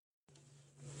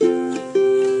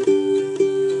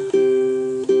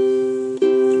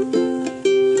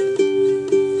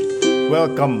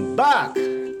Welcome back,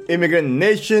 Immigrant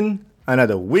Nation.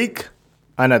 Another week,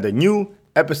 another new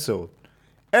episode,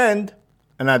 and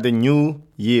another new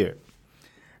year.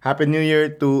 Happy New Year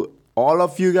to all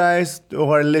of you guys who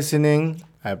are listening.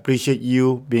 I appreciate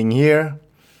you being here.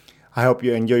 I hope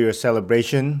you enjoy your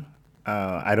celebration.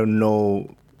 I don't know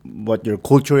what your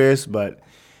culture is, but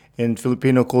in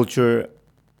Filipino culture,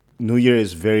 New Year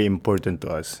is very important to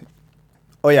us.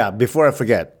 Oh, yeah, before I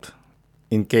forget,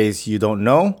 in case you don't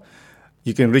know,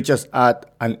 you can reach us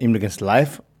at an immigrant's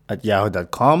life at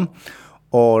yahoo.com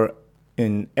or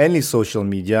in any social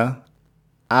media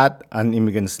at an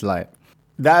immigrant's life.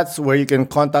 That's where you can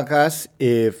contact us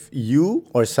if you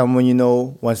or someone you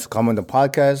know wants to come on the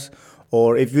podcast,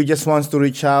 or if you just wants to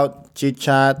reach out, chit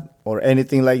chat, or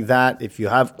anything like that. If you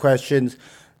have questions,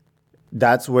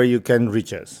 that's where you can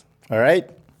reach us. All right.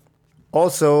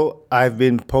 Also, I've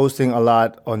been posting a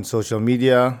lot on social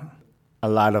media, a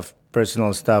lot of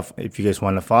personal stuff. If you guys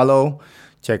want to follow,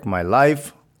 check my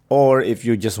life, or if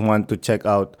you just want to check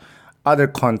out other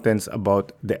contents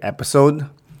about the episode.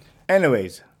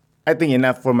 Anyways, I think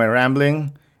enough for my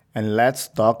rambling, and let's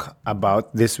talk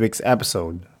about this week's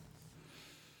episode.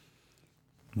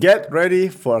 Get ready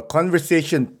for a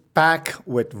conversation packed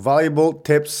with valuable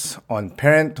tips on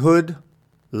parenthood,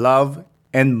 love,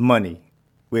 and money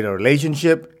with a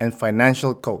relationship and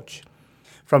financial coach.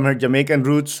 From her Jamaican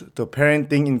roots to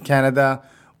parenting in Canada,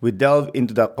 we delve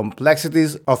into the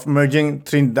complexities of merging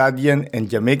Trinidadian and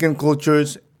Jamaican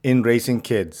cultures in raising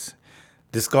kids.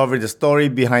 Discover the story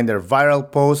behind their viral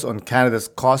post on Canada's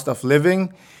cost of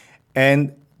living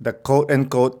and the quote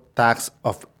unquote tax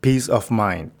of peace of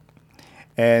mind.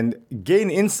 And gain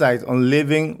insight on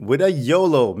living with a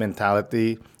YOLO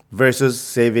mentality versus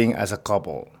saving as a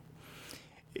couple.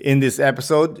 In this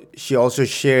episode, she also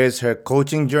shares her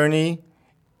coaching journey,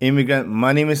 immigrant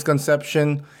money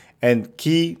misconception, and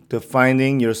key to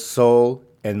finding your soul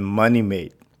and money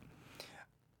mate.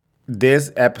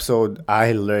 This episode,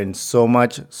 I learned so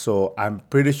much, so I'm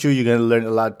pretty sure you're going to learn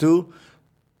a lot too.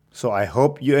 So I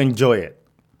hope you enjoy it.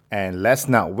 And let's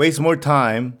not waste more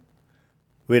time.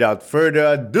 Without further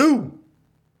ado,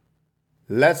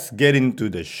 let's get into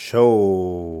the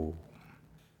show.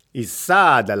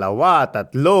 Isa, dalawa,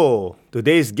 tatlo.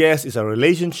 Today's guest is a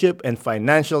relationship and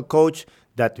financial coach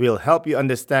that will help you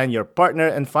understand your partner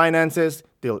and finances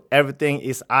till everything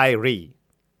is Irie.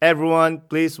 Everyone,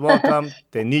 please welcome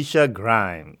Teneisha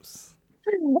Grimes.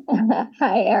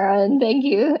 Hi, Aaron. Thank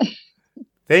you.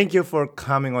 Thank you for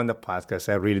coming on the podcast.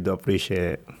 I really do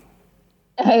appreciate it.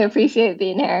 I appreciate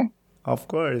being here. Of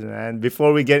course, man.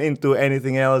 Before we get into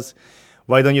anything else,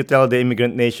 why don't you tell the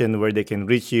Immigrant Nation where they can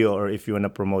reach you or if you want to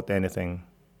promote anything?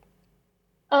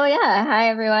 Oh, yeah. Hi,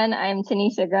 everyone. I'm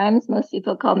Teneisha Grimes. Most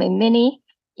people call me Minnie.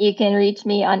 You can reach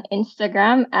me on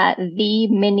Instagram at the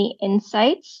Minnie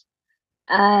Insights.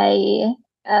 I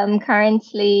am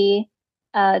currently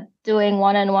doing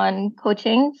one-on-one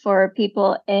coaching for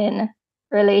people in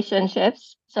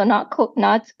relationships. So not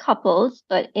couples,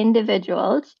 but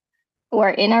individuals who are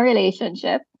in a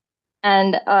relationship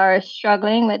and are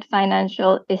struggling with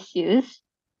financial issues.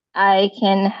 I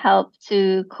can help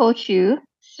to coach you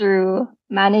through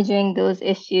managing those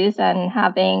issues and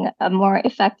having a more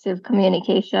effective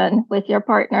communication with your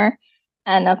partner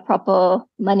and a proper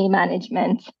money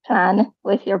management plan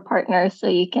with your partner so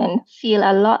you can feel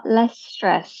a lot less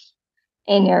stress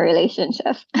in your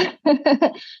relationship.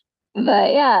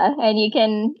 But yeah, and you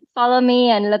can follow me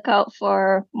and look out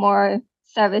for more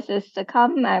services to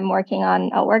come. I'm working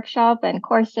on a workshop and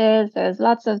courses. There's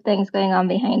lots of things going on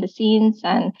behind the scenes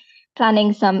and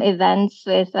planning some events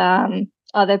with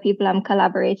other people I'm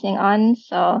collaborating on.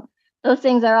 So those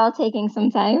things are all taking some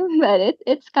time, but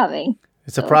it's coming.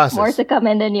 It's a So more process. to come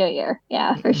in the new year.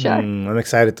 Yeah, for sure. I'm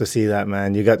excited to see that,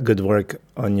 man. You got good work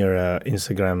on your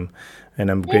Instagram,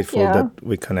 and I'm Thank grateful that you.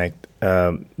 we connect.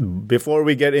 Before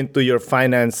we get into your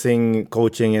financing,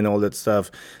 coaching, and all that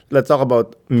stuff, let's talk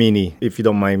about Mini, if you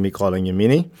don't mind me calling you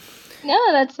Mini. No,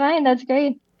 that's fine. That's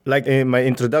great. Like in my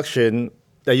introduction,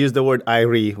 I use the word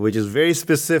Irie, which is very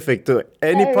specific to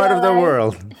any I part of the realize.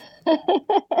 world.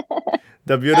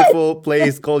 The beautiful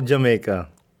place called Jamaica.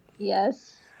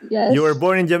 Yes, You were yes.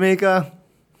 born in Jamaica?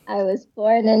 I was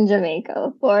born in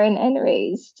Jamaica, born and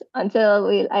raised until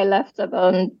I left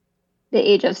about the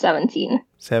age of 17.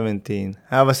 17.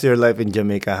 How was your life in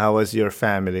Jamaica? How was your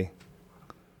family?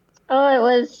 Oh,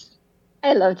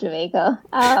 I love Jamaica.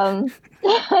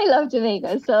 I love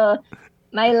Jamaica. So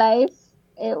my life,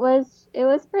 it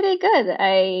was pretty good.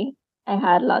 I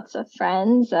had lots of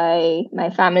friends. My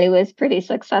family was pretty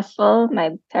successful.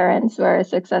 My parents were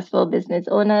successful business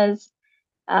owners.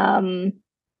 Um,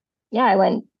 yeah, I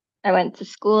went. I went to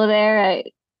school there.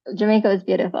 Jamaica is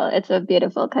beautiful. It's a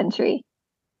beautiful country.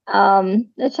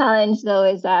 The challenge though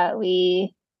is that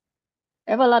we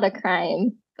have a lot of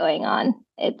crime going on.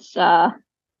 It's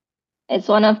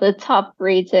one of the top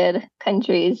rated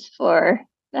countries for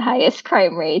the highest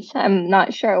crime rates. I'm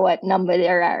not sure what number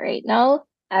they're at right now.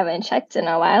 I haven't checked in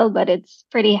a while, but it's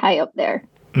pretty high up there.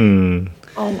 Mm.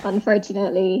 And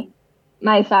unfortunately,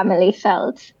 my family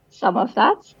felt some of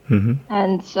that. Mm-hmm.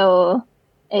 And so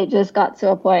it just got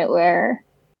to a point where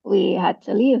we had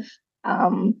to leave.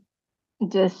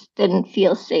 Just didn't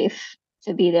feel safe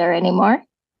to be there anymore.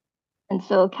 And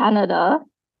so Canada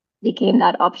became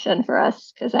that option for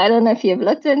us because I don't know if you've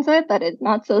looked into it, but it's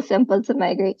not so simple to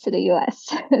migrate to the US.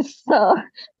 So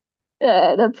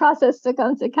the process to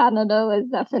come to Canada was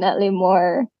definitely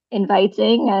more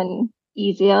inviting and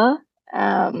easier.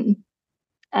 Um,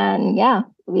 and yeah,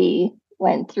 we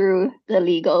went through the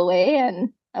legal way and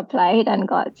applied and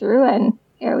got through, and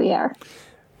here we are.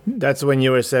 That's when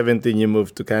you were 17, you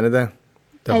moved to Canada?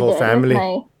 The I whole did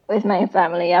family? with my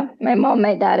family, yeah. My mom,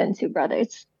 my dad, and two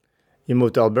brothers. You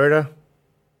moved to Alberta?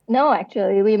 No,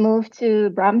 actually, we moved to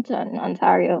Brampton,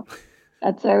 Ontario.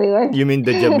 That's where we were. You mean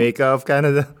the Jamaica of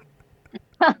Canada?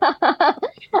 I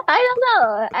don't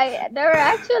know. There were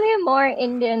actually more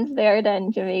Indians there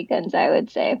than Jamaicans, I would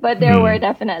say. But there were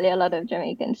definitely a lot of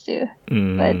Jamaicans too.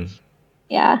 But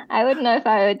yeah, I wouldn't know if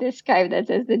I would describe that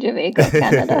as the Jamaica of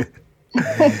Canada.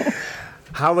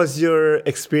 How was your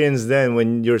experience then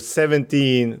when you're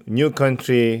 17, new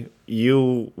country,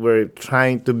 you were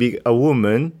trying to be a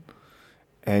woman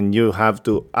and you have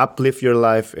to uplift your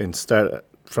life and start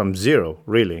from zero,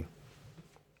 really?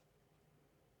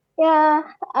 Yeah,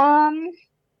 I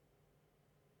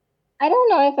don't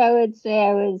know if I would say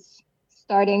I was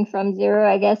starting from zero.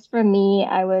 I guess for me,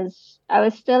 I was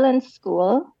still in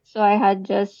school, so I had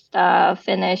just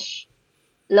finished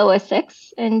lower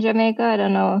six in Jamaica. I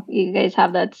don't know, you guys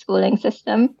have that schooling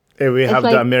system. We It's have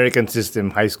the like American system,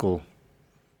 high school.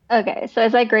 okay, so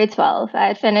it's like grade 12. I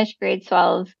had finished grade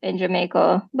 12 in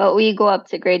Jamaica, but we go up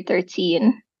to grade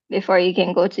 13 before you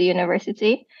can go to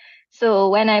university. So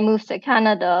when I moved to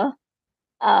Canada,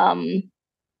 um,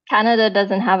 Canada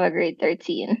doesn't have a grade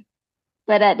 13.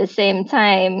 But at the same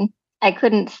time, I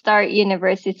couldn't start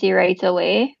university right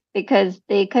away because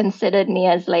they considered me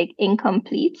as like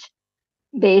incomplete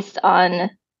based on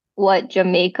what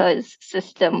Jamaica's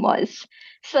system was.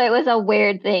 So it was a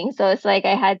weird thing. So it's like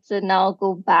I had to now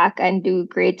go back and do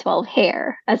grade 12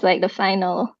 hair as like the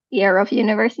final year of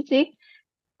university.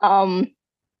 Um,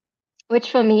 which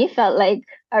for me felt like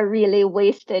a really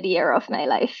wasted year of my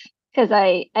life because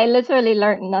I literally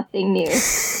learned nothing new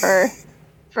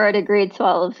for the grade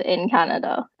 12 in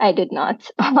Canada. I did not,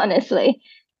 honestly.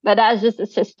 But that's just a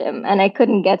system. And I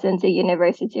couldn't get into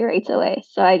university right away.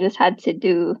 So I just had to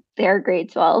do their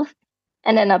grade 12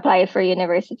 and then apply for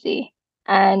university.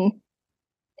 And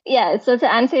yeah, so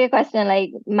to answer your question, like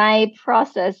my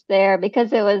process there,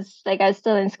 because it was like I was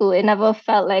still in school, it never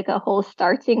felt like a whole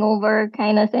starting over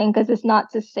kind of thing. Because it's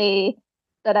not to say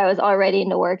that I was already in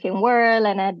the working world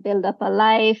and I'd built up a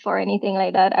life or anything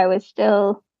like that. I was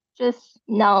still just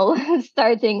now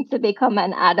starting to become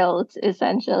an adult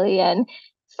essentially and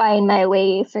find my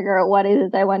way, figure out what it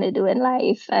is I want to do in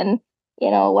life and,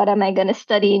 what am I going to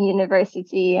study in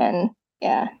university. And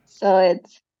yeah, so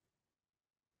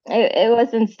it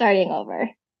wasn't starting over,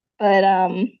 but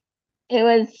it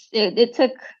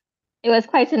was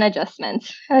quite an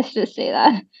adjustment. Let's just say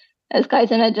that it was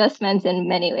quite an adjustment in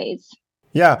many ways.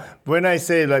 Yeah, when I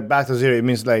say like back to zero, it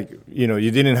means like, you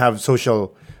don't have a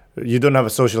social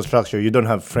structure, you don't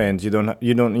have friends, that's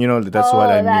what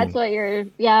I Oh, that's mean. what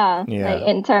yeah, like Yeah.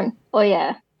 in term. Oh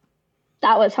yeah,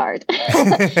 that was hard.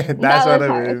 That's That what was I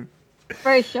hard mean.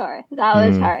 for sure. That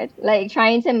was hard. Like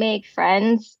trying to make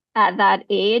friends at that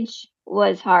age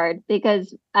was hard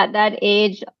because at that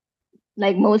age,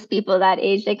 like most people that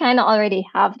age, they kind of already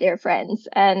have their friends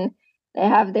and they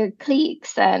have their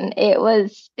cliques, and it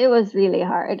was really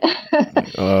hard.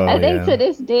 Oh, I think yeah. to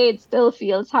this day it still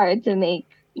feels hard to make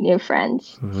new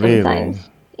friends Really? sometimes.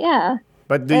 Yeah.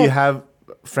 But do you It's have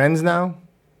friends now?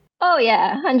 oh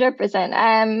yeah,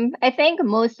 100%. I think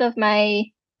most of my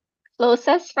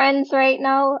closest friends right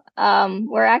now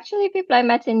were actually people I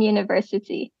met in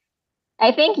university.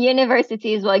 I think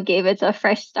university is what gave it a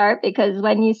fresh start because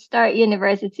when you start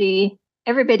university,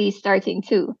 everybody's starting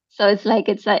too. So it's like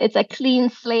it's a clean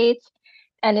slate,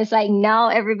 and it's like now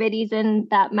everybody's in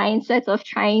that mindset of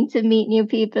trying to meet new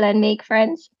people and make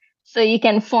friends. So you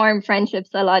can form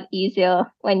friendships a lot easier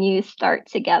when you start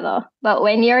together. But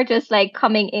when you're just like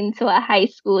coming into a high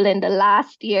school in the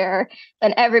last year,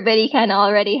 when everybody kind of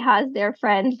already has their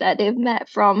friends that they've met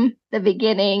from the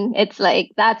beginning, it's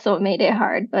like that's what made it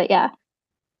hard. But yeah,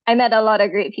 I met a lot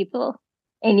of great people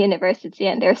in university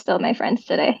and they're still my friends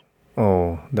today.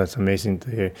 Oh, that's amazing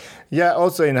to hear. Yeah,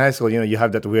 also in high school, you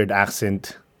have that weird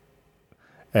accent,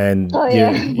 and Oh you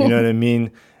yeah. know what I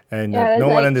mean, and Yeah, it was no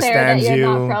one like clear that understands you're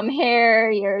not you. from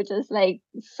here. You're just like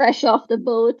fresh off the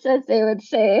boat, as they would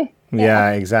say. Yeah.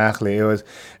 Yeah, exactly. It was,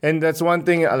 and that's one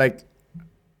thing like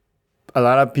a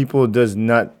lot of people does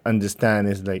not understand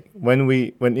is like when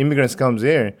immigrants comes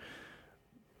here,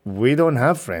 we don't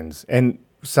have friends, and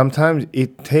sometimes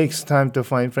it takes time to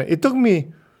find friends. It took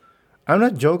me. I'm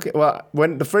not joking. Well,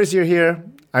 when the first year here,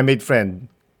 I made friend.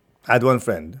 I had one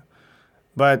friend,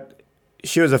 but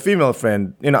she was a female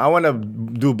friend. I want to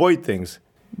do boy things,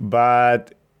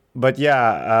 but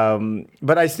yeah,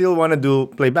 but I still want to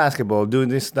play basketball, do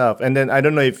this stuff. And then I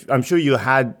don't know if I'm sure you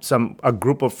had a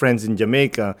group of friends in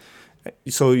Jamaica.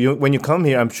 So when you come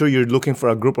here, I'm sure you're looking for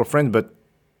a group of friends, but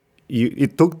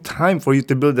it took time for you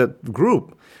to build that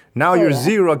group. Now Oh you're yeah.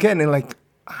 zero again, and like,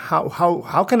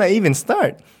 how can I even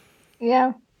start?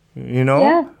 Yeah. You know,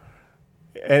 Yeah.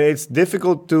 and it's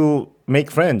difficult to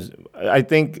make friends. I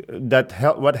think that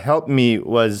what helped me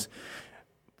was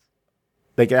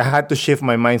like I had to shift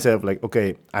my mindset of like,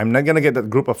 okay, I'm not gonna get that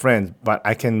group of friends, but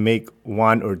I can make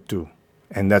one or two,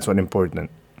 and that's what important.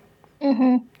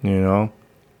 Hmm. You know?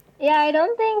 Yeah, I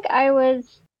don't think I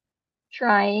was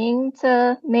trying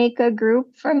to make a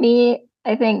group. For me,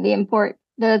 I think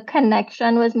the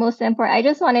connection was most important. I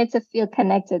just wanted to feel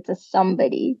connected to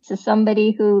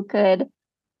somebody who could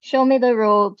show me the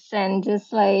ropes and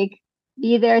just like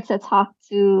be there to talk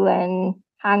to and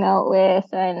hang out with.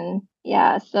 And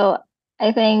yeah, so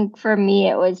I think for me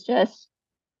it was just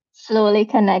slowly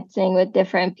connecting with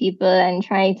different people and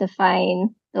trying to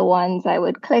find the ones I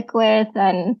would click with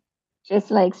and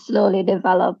just like slowly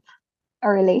develop a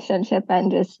relationship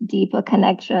and just deeper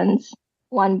connections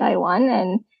one by one.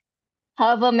 And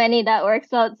however many that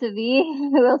works out to be,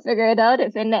 we'll figure it out.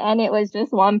 If in the end it was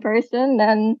just one person,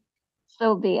 then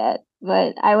so be it.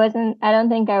 But I don't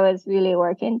think I was really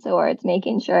working towards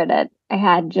making sure that I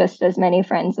had just as many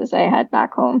friends as I had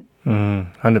back home.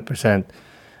 100%.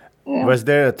 Yeah. Was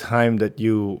there a time that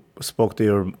you spoke to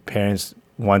your parents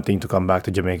wanting to come back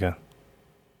to Jamaica?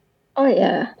 Oh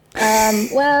yeah.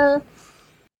 Well,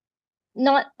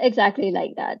 not exactly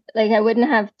like that. Like I wouldn't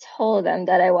have told them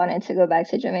that I wanted to go back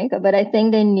to Jamaica, but I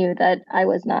think they knew that I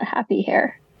was not happy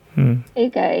here.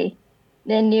 Like they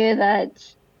knew that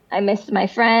I missed my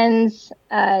friends.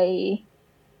 I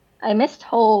missed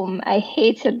home. I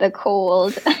hated the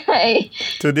cold. I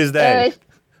To this day. it was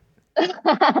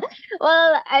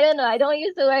well, I don't know. I don't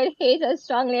use the word hate as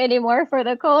strongly anymore for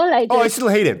the cold. I Oh, I just still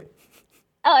hate it.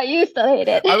 oh, you still hate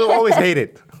it. I will always hate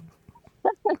it.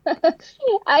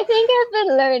 I think I've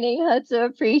been learning how to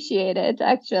appreciate it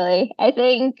actually. I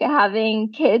think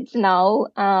having kids now,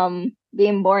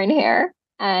 being born here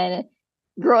and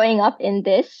growing up in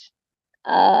this,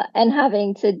 and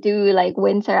having to do like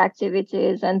winter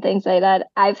activities and things like that,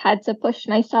 I've had to push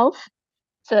myself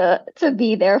to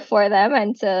be there for them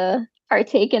and to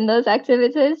partake in those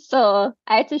activities. So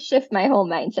I had to shift my whole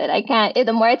mindset. I can't.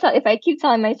 The more if I keep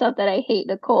telling myself that I hate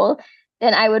the cold,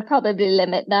 then I would probably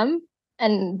limit them,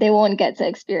 and they won't get to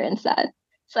experience that.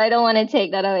 So I don't want to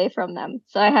take that away from them.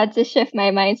 So I had to shift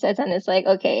my mindset, and it's like,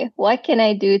 okay, what can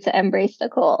I do to embrace the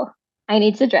cold? I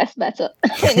need to dress better.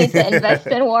 I need to invest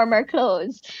in warmer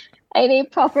clothes. I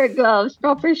need proper gloves,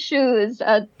 proper shoes,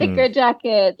 a thicker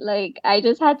jacket. Like I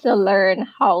just had to learn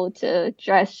how to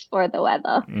dress for the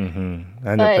weather. But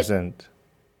 100%.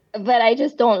 I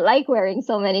just don't like wearing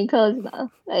so many clothes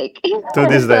now. Like To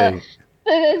this so to day.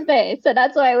 this day. So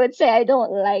that's why I would say I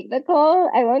don't like the cold.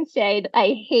 I won't say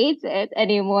I hate it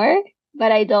anymore,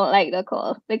 but I don't like the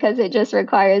cold because it just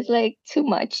requires like too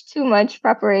much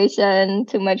preparation,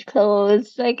 too much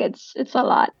clothes. Like it's a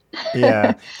lot.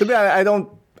 Yeah. To be honest,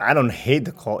 I don't hate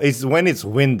the cold. It's when it's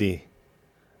windy.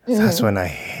 That's Mhm. when I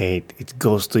hate. It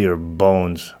goes to your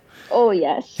bones. Oh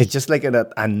yes. It's just like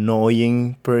that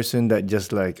annoying person that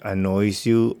just like annoys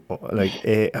you. Like,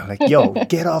 like, yo,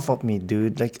 get off of me,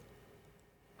 dude. Like,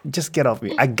 just get off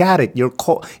me. I got it. You're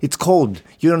cold. It's cold.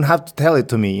 You don't have to tell it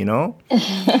to me, you know?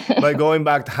 But going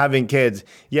back to having kids,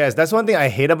 yes, that's one thing I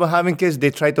hate about having kids. They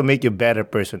try to make you a better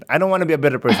person. I don't want to be a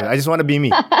better person. I just want to be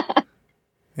me,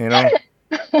 you know?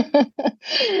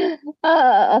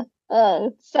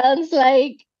 Sounds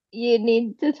like you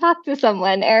need to talk to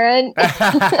someone, Aaron.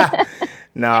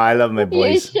 No, I love my You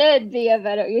boys. should be a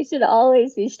better, you should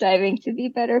always be striving to be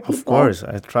better Of people. course,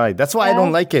 I tried. That's why I don't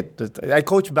Yeah. like it. I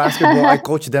coach basketball. I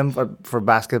coach them for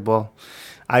basketball.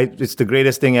 It's the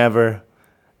greatest thing ever.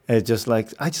 It's just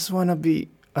like I just want to be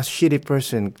a shitty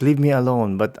person. Leave me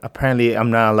alone. But apparently, I'm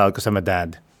not allowed because I'm a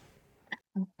dad.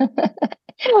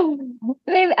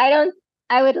 Maybe I don't.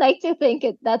 I would like to think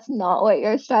that's not what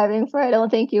you're striving for. I don't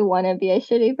think you want to be a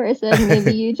shitty person.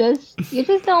 Maybe you just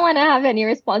don't want to have any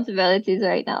responsibilities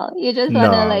right now. You just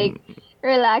want to No, like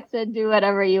relax and do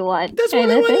whatever you want, that's what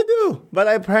kind I of want thing. to do. But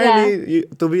Yeah, apparently,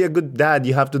 to be a good dad,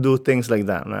 you have to do things like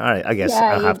that. All right, I guess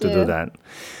yeah, I you have to do do. that.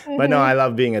 But no, Hmm. I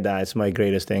love being a dad. It's my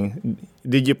greatest thing.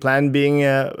 Did you plan being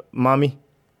a mommy?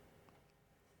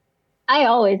 I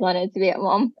always wanted to be a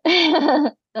mom.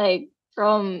 Like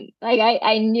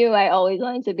I knew I always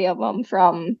wanted to be a mom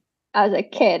from as a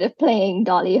kid playing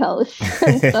Dolly House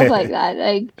and stuff like that.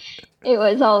 Like it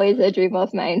was always a dream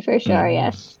of mine for sure,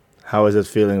 yes. How was it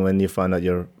feeling when you found out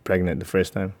you're pregnant the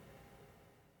first time?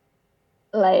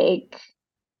 Like,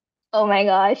 oh my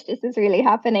gosh, this is really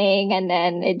happening. And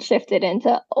then it shifted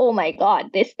into, oh my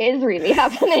God, this is really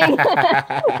happening.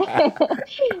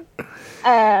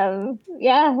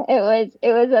 Yeah, it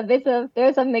was a bit of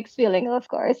there's a mixed feeling, of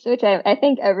course, which I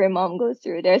think every mom goes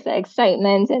through. There's the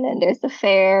excitement, and then there's the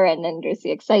fear, and then there's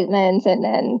the excitement, and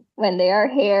then when they are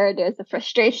here, there's the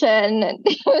frustration, and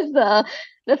there's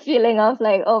the feeling of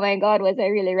like, oh my God, was I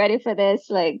really ready for this?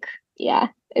 Like, yeah,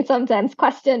 it's sometimes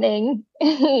questioning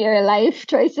your life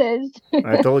choices.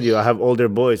 I told you I have older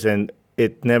boys, and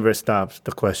it never stops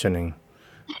the questioning.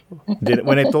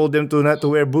 When I told them to not to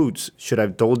wear boots, should I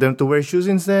have told them to wear shoes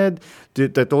instead?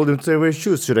 Did I told them to wear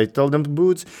shoes? Should I tell them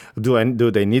boots? Do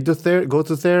they need to go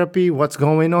to therapy? What's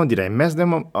going on? Did I mess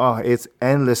them up? Oh, it's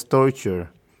endless torture,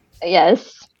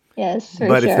 Yes, yes, for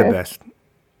but it's the sure. best.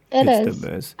 It It's the is.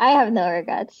 best. I have no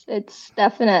regrets. It's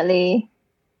definitely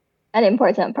an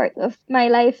important part of my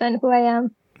life and who I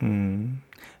am.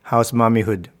 How's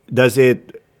mommyhood? Does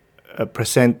it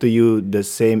present to you the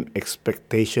same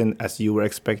expectation as you were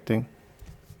expecting?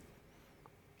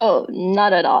 Oh,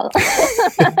 not at all.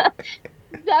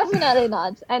 Definitely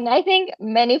not. And I think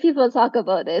many people talk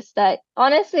about this that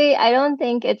honestly, I don't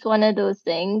think it's one of those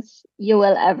things you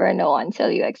will ever know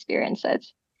until you experience it.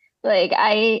 Like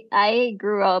I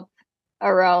grew up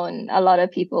around a lot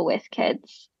of people with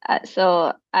kids.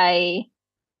 So I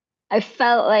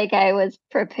felt like I was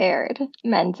prepared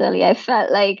mentally. I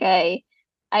felt like I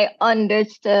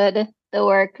understood the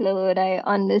workload. I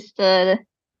understood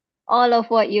all of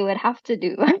what you would have to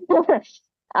do.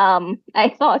 I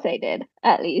thought I did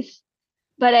at least.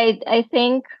 But I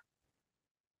think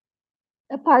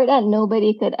the part that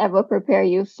nobody could ever prepare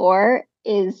you for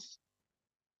is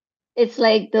it's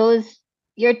like those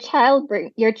your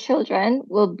children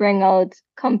will bring out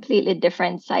completely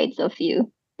different sides of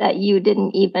you that you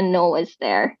didn't even know was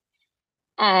there.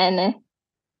 And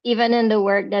even in the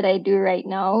work that I do right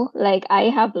now, like I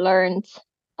have learned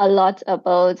a lot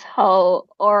about how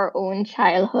our own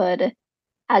childhood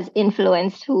has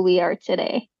influenced who we are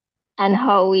today and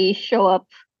how we show up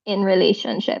in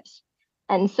relationships.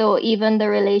 And so even the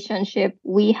relationship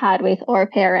we had with our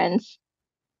parents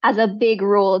has a big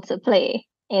role to play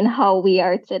in how we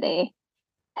are today.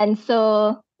 And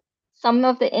so some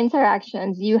of the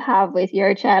interactions you have with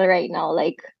your child right now,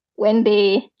 like when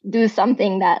they do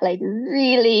something that like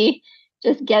really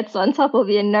just gets on top of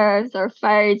your nerves or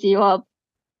fires you up,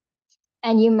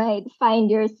 and you might find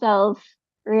yourself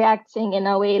reacting in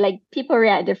a way like people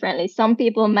react differently. Some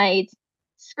people might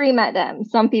scream at them,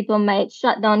 some people might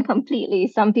shut down completely,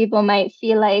 some people might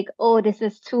feel like, oh, this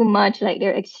is too much, like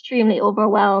they're extremely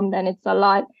overwhelmed and it's a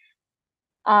lot.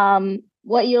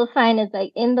 What you'll find is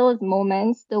like in those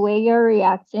moments, the way you're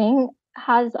reacting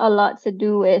has a lot to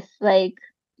do with like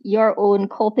your own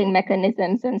coping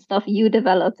mechanisms and stuff you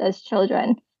developed as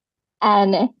children.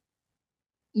 And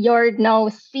you're now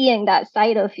seeing that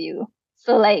side of you.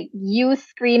 So like you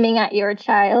screaming at your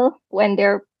child when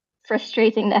they're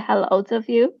frustrating the hell out of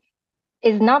you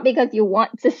is not because you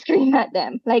want to scream at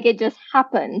them. Like it just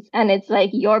happens. And it's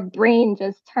like your brain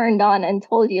just turned on and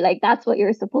told you, like, that's what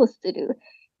you're supposed to do.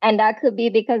 And that could be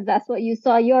because that's what you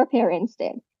saw your parents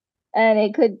did. And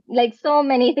it could, like, so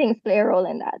many things play a role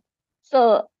in that.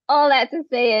 So, all that to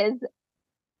say is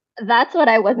that's what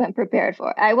I wasn't prepared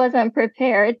for. I wasn't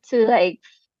prepared to, like,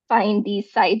 find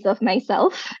these sides of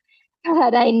myself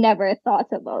that I never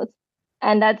thought about.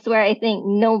 And that's where I think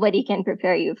nobody can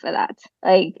prepare you for that.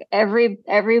 Like every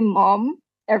mom,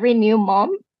 every new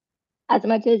mom, as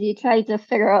much as you try to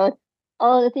figure out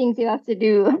all the things you have to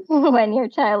do when your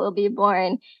child will be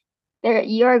born, there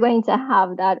you're going to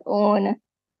have that own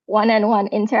one-on-one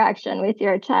interaction with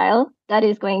your child that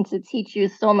is going to teach you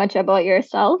so much about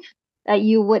yourself that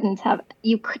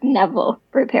you could never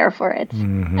prepare for it,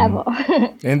 ever.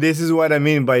 And this is what I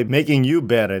mean by making you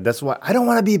better. That's why I don't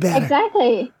want to be better.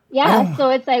 Exactly. I Yeah. don't. So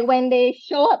it's like when they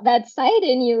show up that side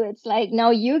in you, it's like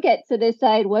now you get to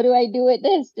decide, what do I do with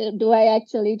this? Do I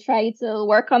actually try to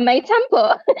work on my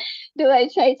temper? Do I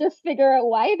try to figure out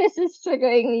why this is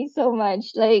triggering me so much?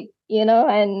 Like,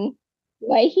 and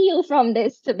do I heal from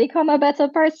this to become a better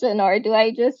person? Or do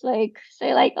I just like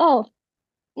say like, oh,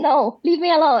 no, leave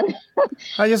me alone?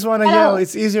 I just want to I yell. don't,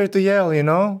 It's easier to yell, you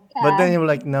know? But then yeah. you're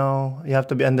like, no, you have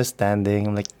to be understanding.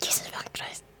 I'm like, Jesus fucking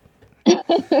Christ.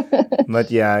 But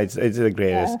yeah, it's the Yeah.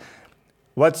 greatest.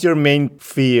 What's your main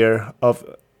fear of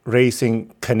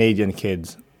raising Canadian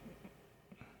kids?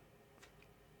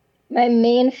 My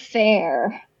main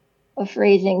fear of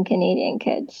raising Canadian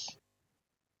kids.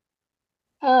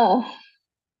 Oh,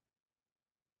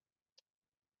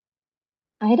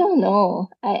 I don't know.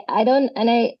 I don't and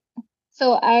I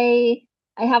so I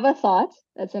have a thought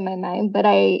that's in my mind, but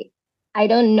I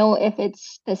don't know if it's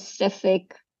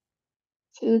specific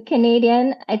to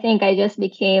Canadian. I think I just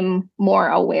became more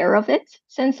aware of it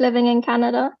since living in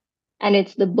Canada, and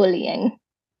it's the bullying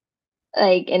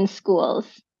like in schools.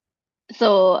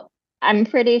 So I'm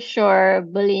pretty sure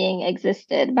bullying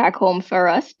existed back home for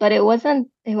us, but it wasn't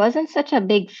such a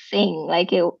big thing.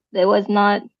 Like it was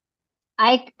not.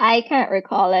 I can't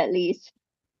recall, at least,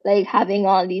 like having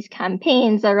all these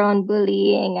campaigns around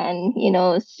bullying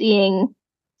and seeing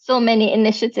so many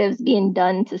initiatives being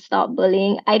done to stop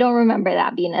bullying. I don't remember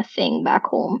that being a thing back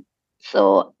home.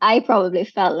 So I probably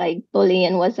felt like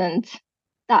bullying wasn't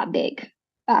that big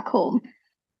back home.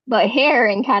 But here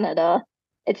in Canada,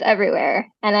 it's everywhere.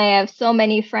 And I have so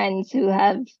many friends who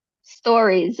have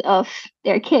stories of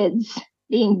their kids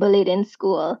being bullied in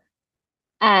school.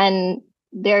 And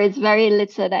there is very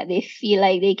little that they feel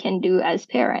like they can do as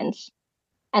parents.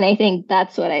 And I think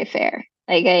that's what I fear.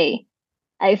 Like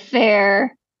I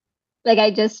fear, like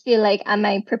I just feel like, am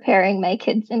I preparing my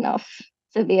kids enough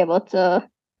to be able to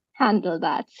handle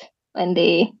that when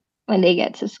they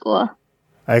get to school?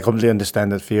 I completely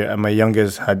understand that fear. And my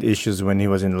youngest had issues when he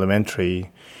was in elementary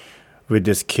with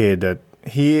this kid that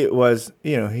he was,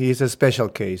 he's a special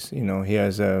case. He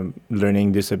has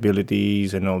learning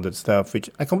disabilities and all that stuff, which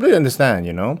I completely understand,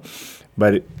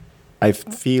 But I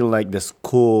feel like the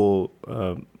school,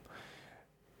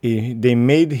 they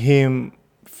made him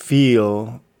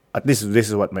feel, at least this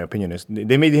is what my opinion is,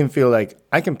 they made him feel like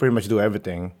I can pretty much do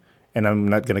everything and I'm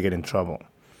not going to get in trouble.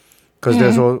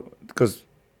 Because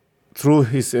through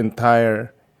his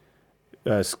entire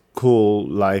school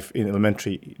life in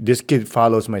elementary, this kid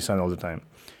follows my son all the time,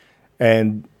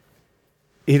 and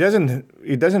he doesn't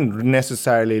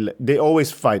necessarily. They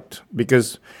always fight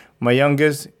because my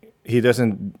youngest he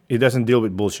doesn't deal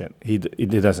with bullshit. He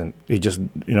doesn't. He just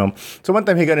So one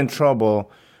time he got in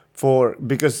trouble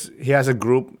because he has a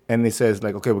group and he says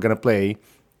like, okay, we're gonna play,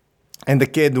 and the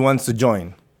kid wants to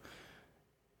join.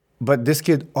 But this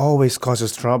kid always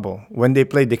causes trouble. When they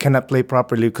play, they cannot play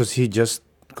properly because he just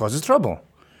causes trouble.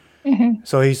 Hmm.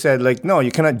 So he said, like, no,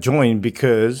 you cannot join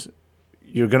because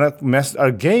you're gonna mess our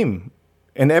game.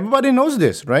 And everybody knows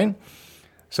this, right?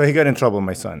 So he got in trouble,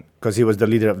 my son, because he was the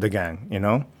leader of the gang.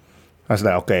 I was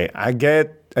like, okay, I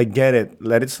get it,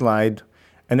 let it slide.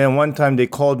 And then one time they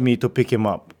called me to pick him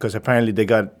up because apparently they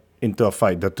got into a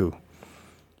fight, the two.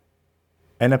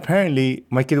 And apparently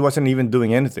my kid wasn't even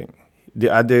doing anything. The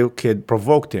other kid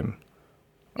provoked him.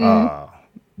 Mm.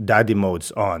 Daddy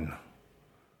mode's on.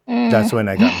 That's Mm. when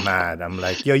I got mad. I'm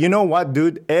like, yo, you know what,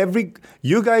 dude?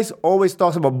 You guys always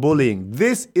talk about bullying.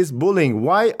 This is bullying.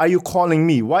 Why are you calling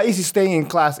me? Why is he staying in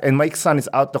class and my son is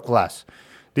out of class?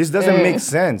 This doesn't make Mm.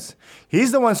 sense.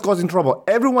 He's the one who's causing trouble.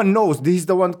 Everyone knows he's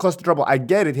the one who caused trouble. I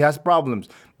get it. He has problems,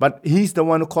 but he's the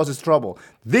one who causes trouble.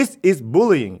 This is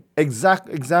bullying. Exact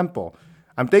example.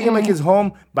 I'm taking my Mm. kids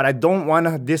home, but I don't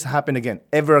want this happen again,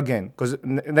 ever again. Because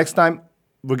next time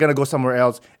we're gonna go somewhere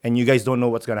else, and you guys don't know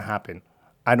what's gonna happen.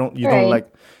 You don't Right. like,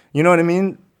 you know what I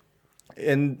mean?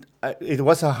 And it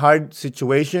was a hard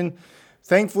situation.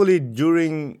 Thankfully,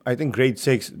 during I think grade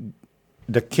 6,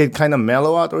 the kid kind of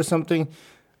mellow out or something.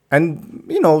 And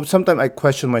sometimes I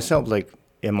question myself, like,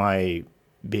 am I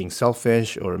being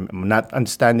selfish or not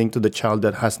understanding to the child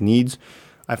that has needs?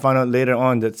 I found out later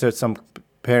on that there's some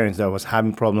parents that was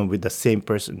having problem with the same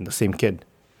person, the same kid.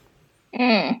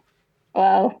 Mm.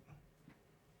 Wow.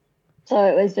 So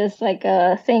it was just like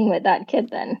a thing with that kid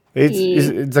then.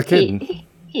 It's a kid.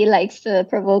 He likes to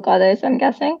provoke others, I'm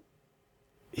guessing.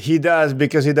 He does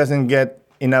because he doesn't get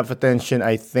enough attention,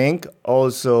 I think.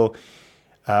 Also,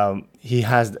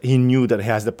 he knew that he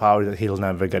has the power that he'll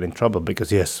never get in trouble because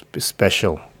he has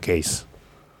special case.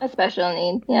 A special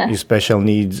need. Yeah. His special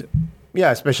needs,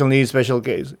 yeah, special needs, special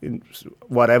case,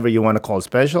 whatever you want to call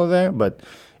special there, but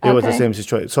it was the Okay. same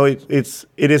situation. So it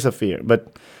is a fear,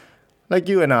 but like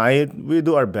you and I, we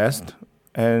do our best,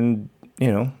 and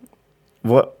you know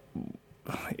what.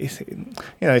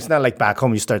 It's not like back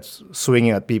home you start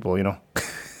swinging at people. Here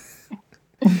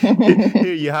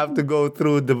you have to go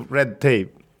through the red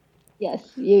tape.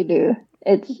 Yes, you do.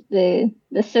 It's the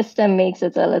system makes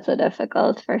it a little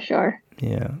difficult for sure.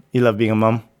 Yeah, you love being a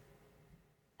mom.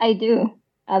 I do.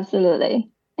 Absolutely.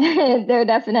 There are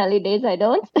definitely days I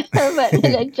don't, but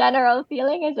the general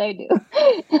feeling is I do.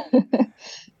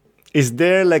 Is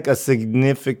there like a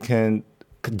significant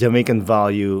Jamaican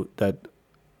value that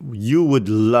you would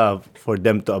love for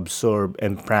them to absorb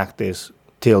and practice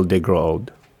till they grow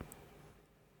old?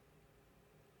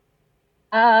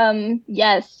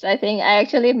 Yes, I think I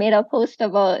actually made a post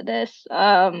about this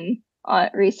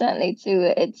recently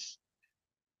too. It's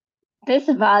this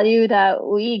value that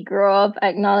we grow up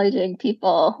acknowledging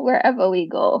people wherever we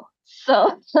go.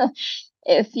 So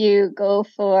if you go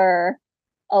for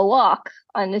a walk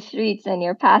on the streets and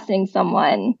you're passing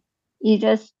someone, you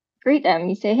just greet them.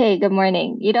 You say, "Hey, good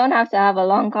morning." You don't have to have a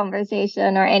long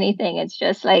conversation or anything. It's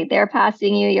just like they're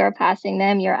passing you, you're passing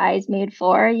them, your eyes made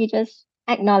for. You just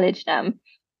acknowledge them.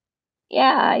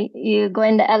 Yeah, you go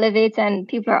in the elevator and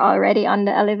people are already on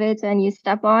the elevator and you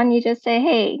step on, you just say,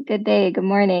 "Hey, good day, good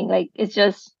morning." Like it's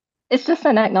just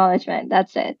an acknowledgement.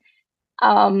 That's it.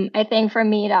 I think for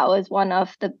me that was one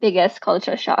of the biggest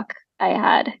culture shock I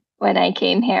had when I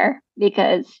came here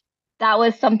because that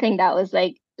was something that was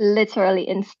like literally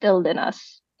instilled in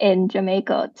us in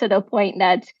Jamaica to the point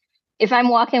that if I'm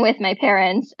walking with my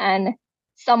parents and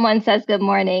someone says good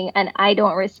morning and I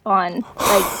don't respond,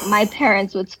 like my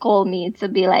parents would scold me to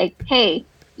be like, "Hey,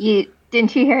 you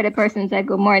didn't you hear the person said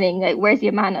good morning? Like, where's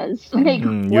your manners? Like,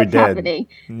 You're what's dead. happening?"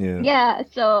 Yeah. Yeah,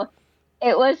 so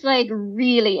it was like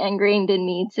really ingrained in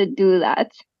me to do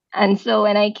that. And so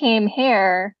when I came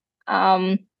here,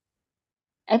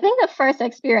 I think the first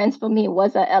experience for me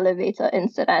was an elevator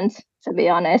incident, to be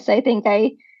honest. I think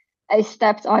I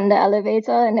stepped on the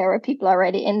elevator and there were people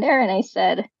already in there and I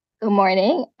said, "Good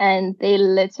morning." And they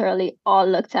literally all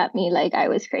looked at me like I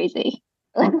was crazy.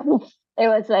 It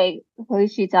was like, "Who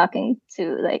is she talking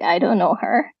to? Like, I don't know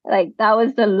her." Like, that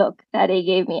was the look that they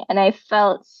gave me. And I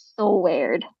felt so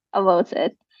weird about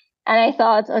it. And I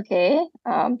thought, okay,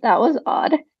 that was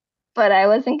odd, but I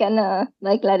wasn't gonna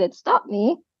like let it stop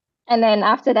me. And then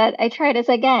after that, I tried it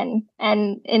again,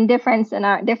 and in different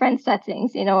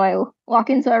settings. I walk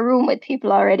into a room with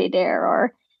people already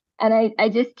there, and I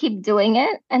just keep doing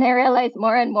it, and I realized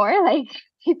more and more like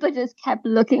people just kept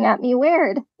looking at me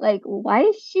weird. Like, why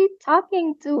is she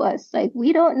talking to us? Like,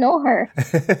 we don't know her.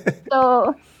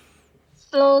 So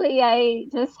slowly, I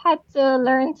just had to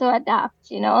learn to adapt.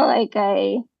 Like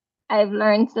I've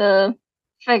learned to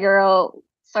figure out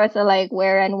sort of like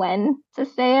where and when to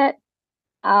say it.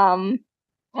 Um,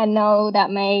 I know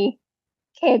that my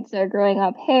kids are growing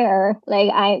up here. Like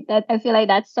I feel like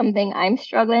that's something I'm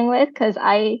struggling with because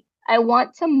I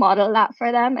want to model that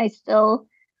for them. I still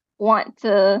want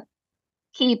to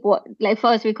keep what like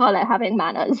first we call it having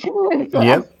manners. So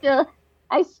Yep.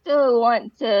 I still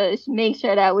want to make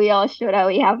sure that we all show that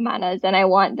we have manners and I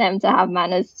want them to have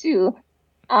manners too.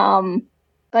 Um,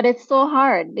 but it's so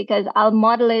hard because I'll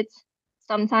model it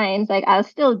sometimes, like I'll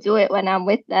still do it when I'm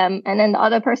with them, and then the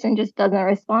other person just doesn't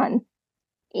respond,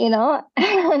 And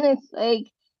it's like,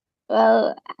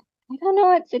 well, I don't know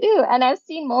what to do. And I've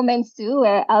seen moments too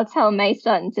where I'll tell my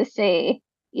son to say,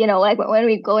 like when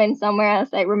we go in somewhere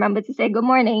else, like remember to say good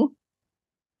morning,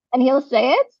 and he'll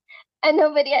say it, and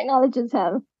nobody acknowledges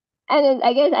him. And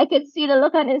I guess I could see the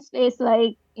look on his face,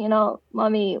 like,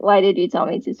 "Mommy, why did you tell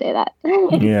me to say that?"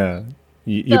 Yeah.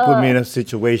 You put me So in a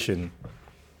situation.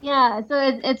 yeah, so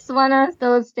it's one of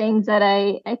those things that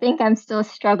I think I'm still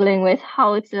struggling with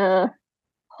how to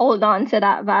hold on to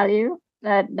that value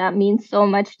that means so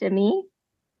much to me,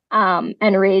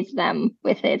 and raise them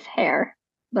with its hair.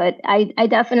 But I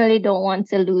definitely don't want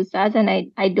to lose that, and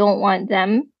I don't want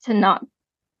them to not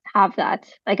have that.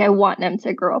 Like I want them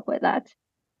to grow up with that.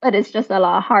 But it's just a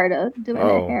lot harder doing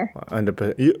it Oh, here.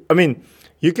 100%. I mean,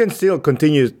 you can still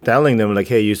continue telling them like,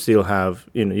 hey, you still have,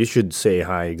 you should say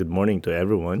hi, good morning to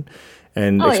everyone,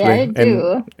 and Oh yeah, I explain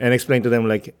do. and explain to them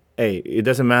like, hey, it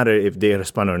doesn't matter if they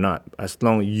respond or not, as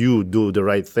long you do the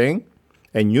right thing,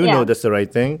 and you know Yeah. that's the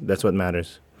right thing. That's what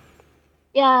matters.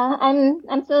 Yeah,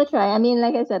 I'm still trying. I mean,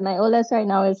 like I said, my oldest right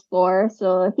now is 4,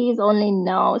 so he's only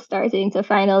now starting to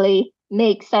finally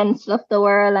make sense of the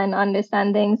world and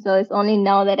understand things. So it's only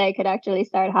now that I could actually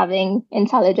start having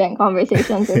intelligent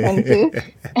conversations with him too.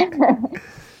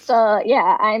 So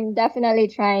yeah, I'm definitely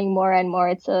trying more and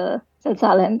more to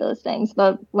tell him those things.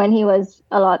 But when he was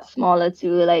a lot smaller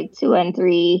too, like 2 and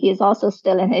 3, he's also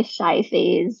still in his shy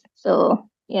phase. So,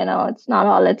 it's not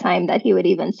all the time that he would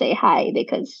even say hi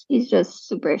because he's just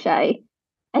super shy.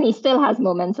 And he still has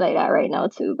moments like that right now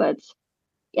too. But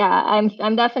yeah,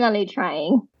 I'm definitely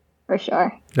trying for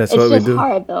sure. That's It's what we just do.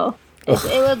 hard though.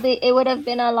 It would have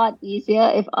been a lot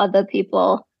easier if other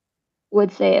people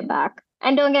would say it back.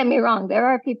 And don't get me wrong, there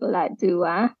are people that do.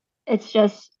 It's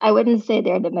just I wouldn't say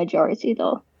they're the majority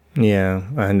though. Yeah,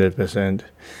 100%.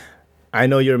 I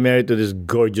know you're married to this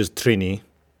gorgeous Trini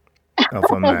of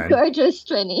a man. Gorgeous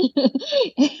Trini.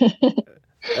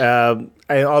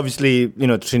 I obviously,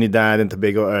 Trinidad and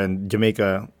Tobago and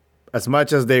Jamaica, as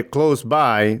much as they're close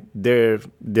by, they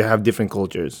have different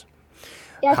cultures.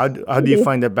 Yes, How they do you do.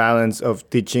 find the balance of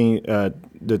teaching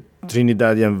the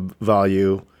Trinidadian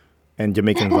value and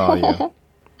Jamaican value?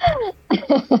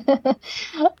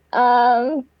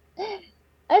 um,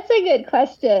 that's a good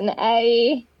question.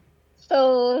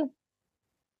 So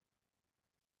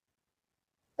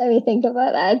let me think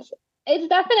about that. It's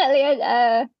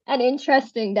definitely an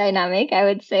interesting dynamic, I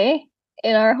would say,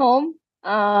 in our home.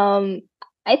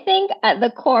 I think at the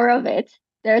core of it,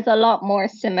 there's a lot more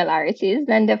similarities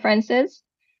than differences.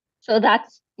 So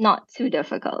that's not too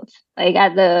difficult. Like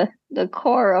at the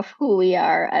core of who we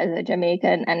are as a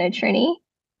Jamaican and a Trini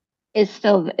is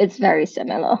still it's very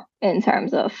similar in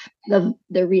terms of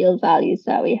the real values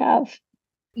that we have.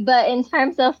 But in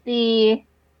terms of the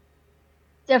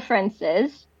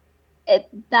differences, it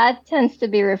that tends to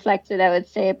be reflected, I would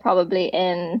say, probably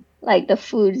in like the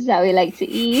foods that we like to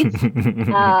eat,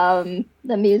 the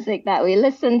music that we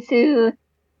listen to,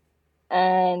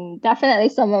 and definitely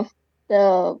some of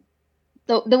the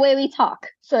the way we talk.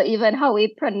 So even how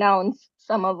we pronounce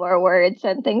some of our words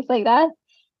and things like that.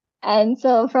 And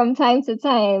so from time to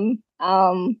time,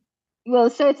 we'll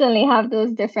certainly have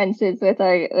those differences with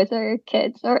our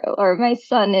kids or my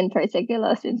son in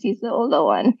particular, since he's the older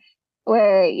one,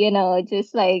 where,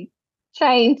 just like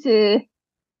trying to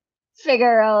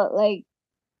figure out like,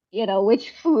 which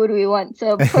food we want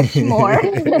to push more.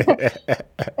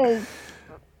 'Cause,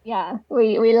 yeah,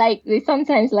 we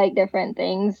sometimes like different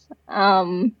things.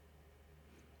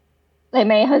 Like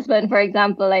my husband, for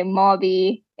example, like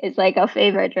Mobby is like a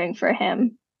favorite drink for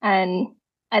him. And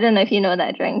I don't know if you know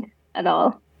that drink at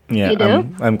all. Yeah, You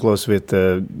do? I'm close with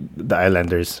the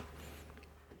Islanders.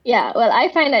 Yeah, well, I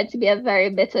find that to be a very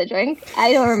bitter drink.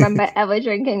 I don't remember ever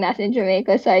drinking that in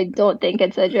Jamaica, so I don't think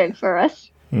it's a drink for us.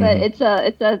 But it's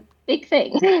a big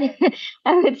thing,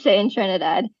 I would say, in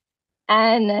Trinidad.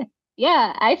 And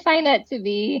yeah, I find that to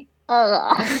be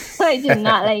I do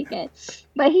not like it.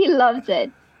 But he loves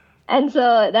it. And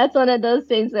so that's one of those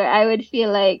things where I would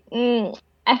feel like,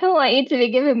 I don't want you to be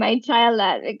giving my child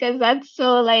that because that's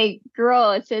so like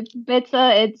gross. It's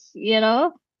bitter.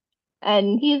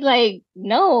 And he's like,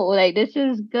 no, like this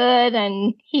is good.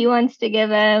 And he wants to give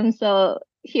him. So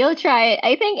he'll try it.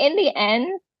 I think in the end,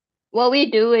 what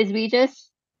we do is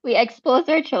we expose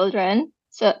our children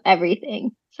to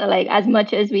everything. So like as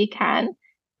much as we can,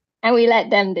 and we let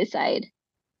them decide.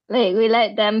 Like we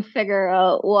let them figure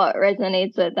out what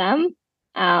resonates with them,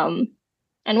 um,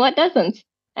 and what doesn't.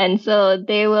 And so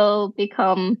they will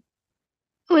become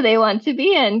who they want to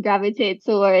be and gravitate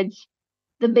towards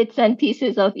the bits and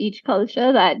pieces of each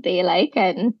culture that they like.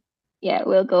 And yeah,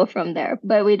 we'll go from there.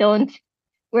 But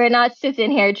we're not sitting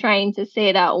here trying to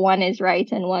say that one is right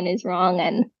and one is wrong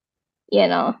and, you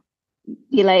know,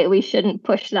 be like, we shouldn't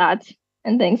push that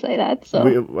and things like that.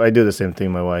 So, I do the same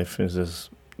thing. My wife is just.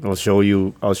 I'll show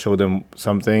them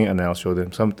something, and I'll show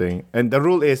them something. And the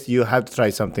rule is you have to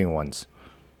try something once.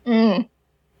 mm,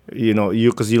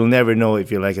 Because you'll never know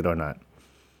if you like it or not.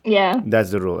 yeah,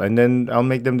 That's the rule. And then I'll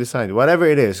make them decide. Whatever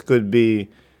it is, it could be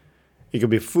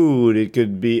food, it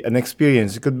could be an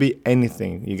experience, it could be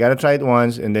anything. You gotta try it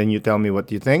once, and then you tell me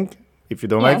what you think. If you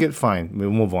don't like yeah, it, fine, we'll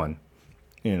move on.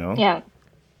 You know. yeah.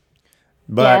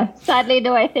 But Yeah, sadly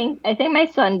though, I think my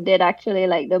son did actually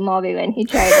like the movie when he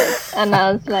tried it, and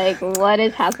I was like, "What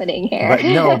is happening here?" But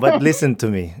no, but listen to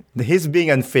me. He's being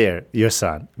unfair, your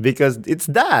son, because it's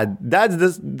dad. Dad's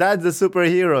the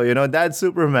superhero, Dad's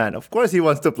Superman. Of course, he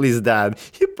wants to please dad.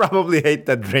 He probably hate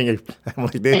that drink. I'm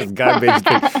like, this is garbage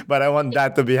drink, but I want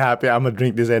dad to be happy. I'm gonna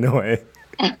drink this anyway.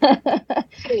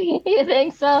 You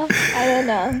think so? I don't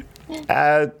know.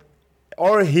 Uh,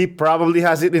 or he probably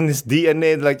has it in his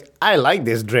DNA. Like, I like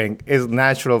this drink. It's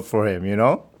natural for him.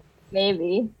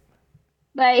 Maybe.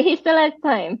 But he still has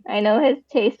time. I know his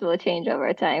taste will change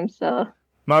over time. So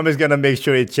Mom is gonna make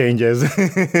sure it changes.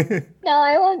 no,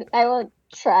 I won't. I won't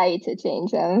try to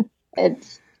change him.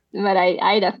 It's, but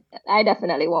I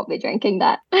definitely won't be drinking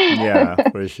that. Yeah,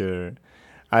 for sure.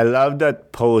 I love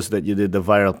that post that you did, the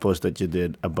viral post that you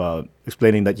did about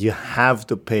explaining that you have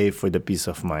to pay for the peace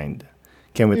of mind.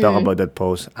 Can we talk Mm, about that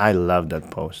post? I love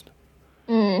that post.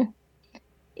 mm.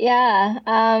 Yeah.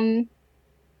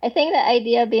 I think the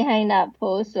idea behind that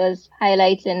post was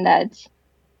highlighting that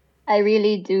I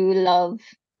really do love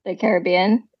the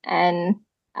Caribbean, and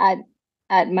at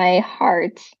at my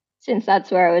heart, since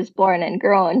that's where I was born and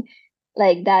grown,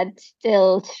 like that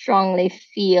still strongly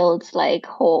feels like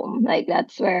home. Like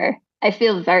that's where I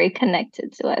feel very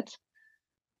connected to it.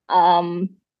 Um,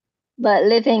 but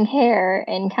living here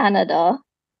in Canada,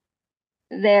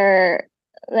 there,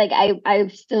 like I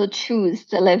still choose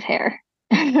to live here.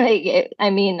 I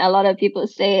mean, a lot of people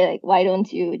say like, why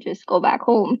don't you just go back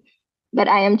home? But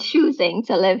I am choosing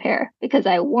to live here because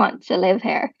I want to live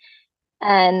here.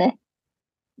 And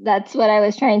that's what I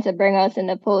was trying to bring out in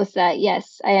the post, that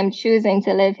yes, I am choosing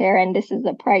to live here and this is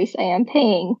the price I am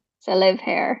paying to live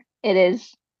here. It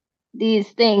is these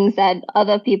things that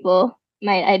other people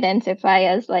might identify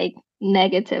as like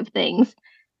negative things,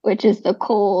 which is the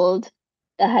cold,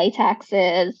 the high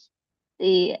taxes,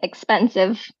 the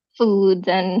expensive foods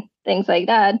and things like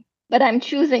that. But I'm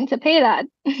choosing to pay that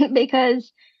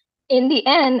because in the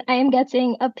end, I am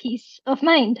getting a peace of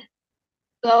mind.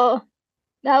 So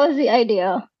that was the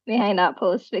idea behind that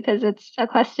post, because it's a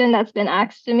question that's been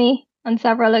asked to me on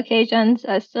several occasions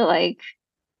as to like,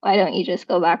 why don't you just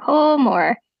go back home,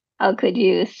 or how could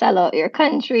you sell out your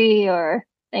country or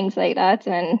things like that?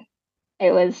 And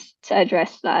it was to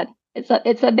address that.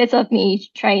 It's a bit of me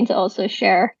trying to also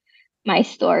share my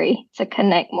story to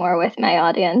connect more with my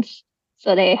audience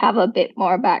so they have a bit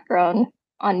more background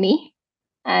on me.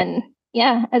 And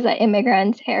yeah, as an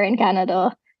immigrant here in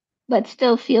Canada, but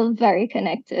still feel very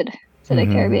connected to the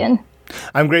Caribbean.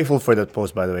 I'm grateful for that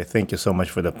post, by the way. Thank you so much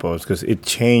for that post because it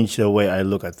changed the way I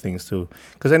look at things too.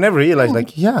 Because I never realized, Hmm.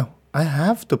 like, yeah, I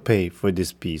have to pay for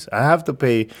this peace. I have to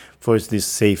pay for this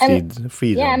safety, I'm Yeah, I'm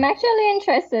freedom. actually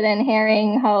interested in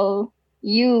hearing how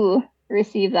you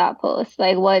received that post.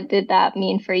 Like, what did that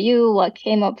mean for you? What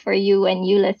came up for you when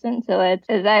you listened to it?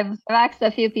 Because I've asked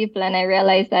a few people and I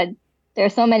realized that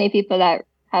there's so many people that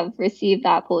have received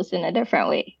that post in a different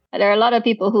way. There are a lot of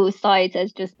people who saw it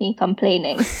as just me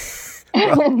complaining.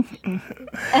 Well,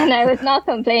 And I was not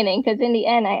complaining because in the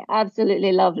end, I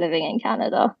absolutely love living in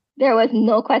Canada. There was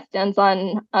no questions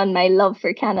on my love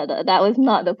for Canada. That was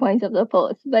not the point of the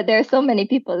post. But there are so many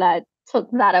people that took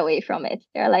that away from it.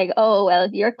 They're like, "Oh, well,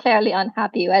 you're clearly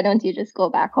unhappy. Why don't you just go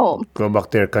back home?" go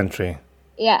back to your country.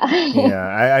 Yeah.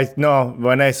 Yeah, I no.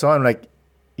 When I saw him, like,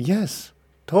 yes,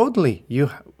 totally.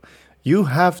 You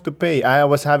have to pay. I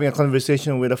was having a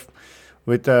conversation with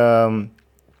with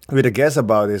a guest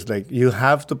about this. Like, you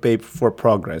have to pay for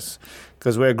progress,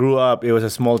 because where I grew up, it was a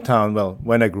small town. Well,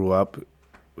 when I grew up,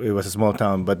 it was a small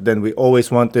town. But then we always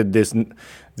wanted this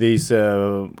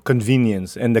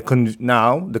convenience, and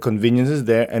now the convenience is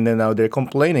there, and then now they're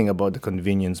complaining about the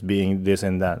convenience being this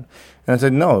and that. And I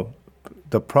said, no,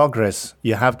 the progress,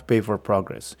 you have to pay for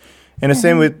progress. And the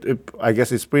same Hmm. with, I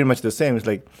guess it's pretty much the same. It's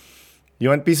like, you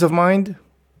want peace of mind,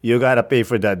 you gotta pay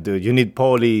for that, dude. You need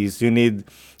police, you need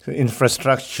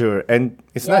infrastructure, and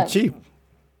it's not Yeah. cheap.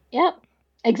 Yeah.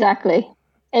 Exactly.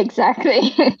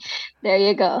 Exactly. There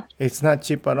you go. It's not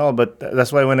cheap at all. But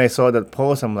that's why when I saw that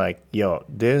post, I'm like, yo,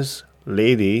 this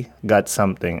lady got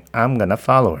something, I'm gonna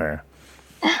follow her.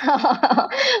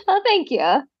 Well, thank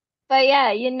you. But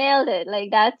yeah, you nailed it.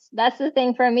 Like that's the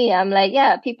thing for me. I'm like,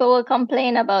 yeah, people will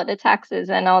complain about the taxes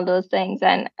and all those things.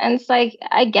 And it's like,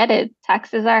 I get it.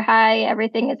 Taxes are high,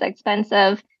 everything is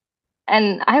expensive,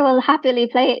 and I will happily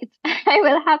pay it. I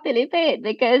will happily pay it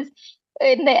because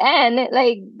in the end,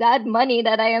 like that money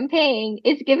that I am paying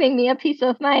is giving me a peace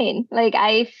of mind. Like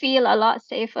I feel a lot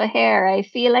safer here. I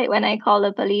feel like when I call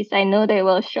the police, I know they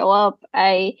will show up.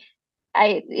 I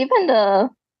even the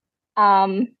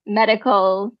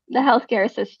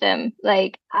healthcare system,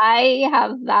 like I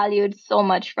have valued so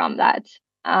much from that.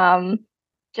 um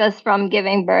just from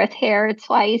giving birth here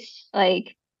twice,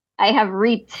 like I have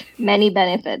reaped many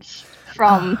benefits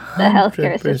from the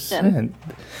healthcare system. 100%.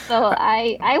 So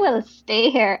I will stay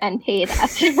here and pay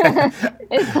that.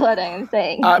 Is what I'm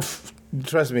saying. Uh,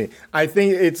 Trust me, I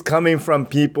think it's coming from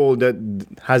people that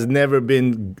has never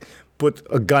been put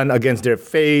a gun against their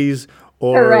face,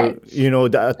 or Correct.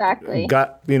 that Exactly.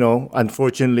 got,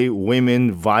 unfortunately,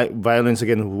 women, violence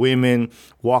against women,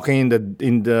 walking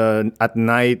in the at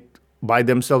night by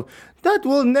themselves. That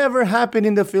will never happen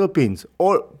in the Philippines,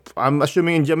 or I'm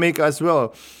assuming in Jamaica as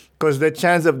well, because the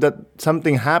chance of that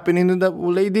something happening to that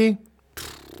lady,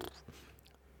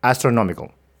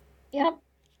 astronomical. Yeah,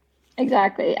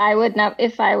 exactly. I would not,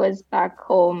 if I was back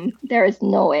home, there is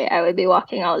no way I would be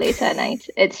walking out late at night.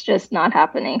 It's just not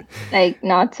happening. Like,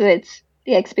 not to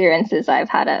the experiences I've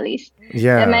had, at least.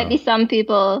 There might Yeah, be some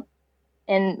people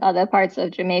in other parts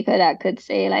of Jamaica that could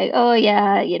say, like, oh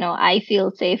yeah, I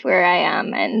feel safe where I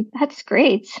am, and that's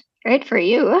great. Great for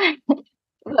you.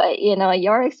 But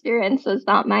your experience was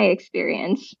not my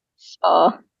experience.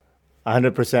 So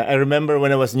 100%. I remember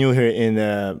when I was new here in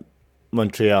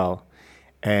Montreal,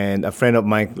 and a friend of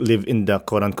mine lived in the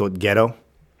quote unquote ghetto.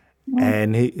 mm,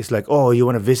 And he's like, "Oh, you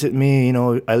want to visit me?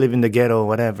 I live in the ghetto,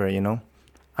 whatever.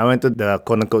 I went to the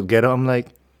quote unquote ghetto. I'm like,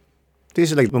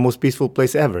 this is like the most peaceful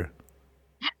place ever.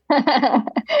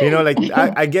 Like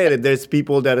I get it. There's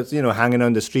people that is hanging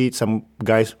on the street. Some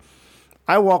guys.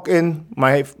 I walk in,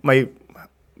 my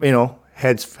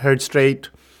head straight,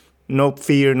 no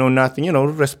fear, no nothing.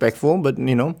 Respectful, but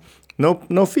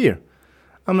no fear.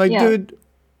 I'm like, yeah, dude,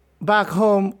 back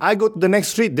home, I go to the next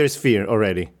street. There's fear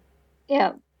already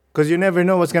yeah, because you never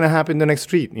know what's gonna happen the next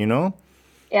street.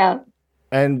 yeah.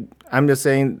 And I'm just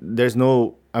saying, there's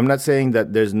no. I'm not saying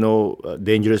that there's no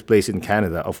dangerous place in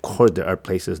Canada. Of course, there are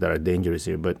places that are dangerous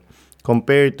here, but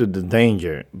compared to the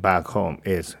danger back home,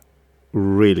 is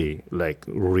really like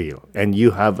real. And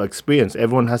you have experience.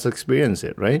 Everyone has experienced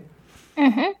it, right?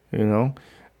 Hmm. You know,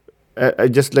 I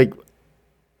just like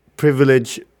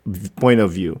privilege point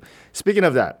of view. Speaking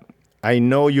of that, I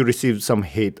know you received some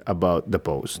hate about the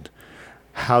post.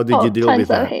 How did you Oh, deal with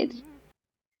tons of that? hate.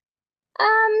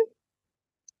 Um,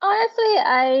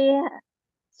 Honestly,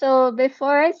 so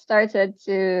before I started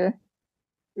to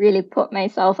really put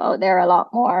myself out there a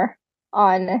lot more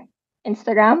on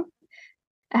Instagram,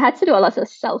 I had to do a lot of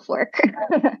self work.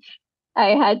 I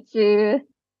had to,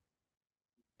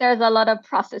 there's a lot of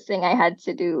processing I had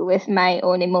to do with my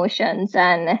own emotions,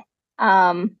 and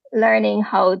learning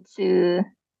how to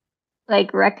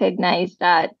like recognize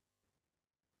that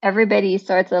everybody's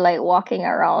sort of like walking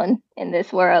around in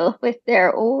this world with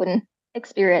their own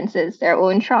experiences, their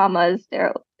own traumas.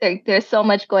 There's so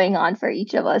much going on for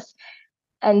each of us.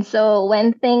 And so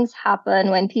when things happen,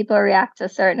 when people react a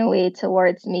certain way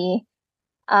towards me,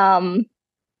 um,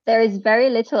 there is very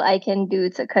little I can do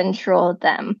to control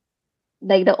them.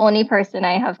 Like, the only person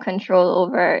I have control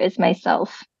over is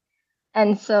myself.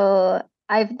 And so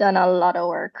I've done a lot of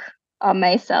work on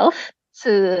myself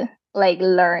to like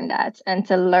learn that, and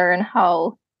to learn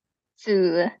how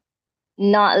to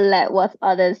not let what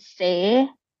others say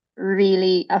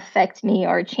really affect me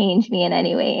or change me in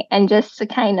any way, and just to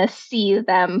kind of see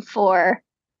them for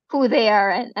who they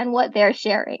are, and what they're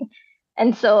sharing.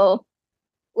 And so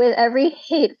with every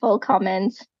hateful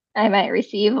comment I might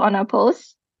receive on a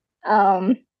post,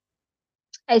 um,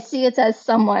 I see it as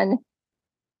someone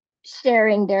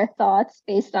sharing their thoughts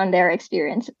based on their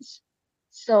experiences.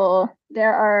 So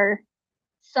there are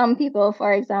some people,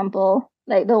 for example,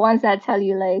 like the ones that tell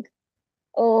you like,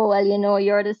 oh, well,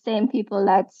 you're the same people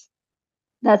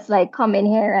that's like coming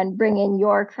here and bringing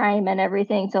your crime and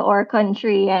everything to our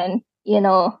country, and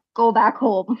go back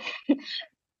home.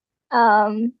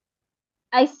 um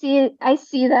I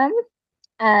see them,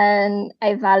 and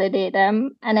I validate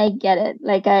them, and I get it.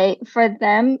 Like, for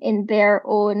them, in their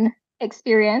own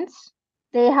experience,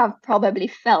 they have probably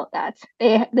felt that.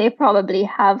 They probably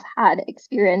have had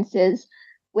experiences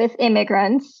with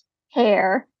immigrants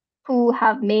here who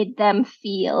have made them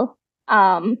feel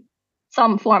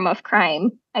some form of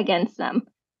crime against them.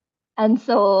 And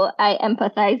so I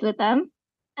empathize with them,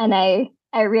 and I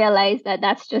realize that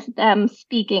that's just them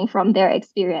speaking from their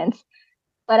experience.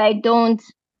 But I don't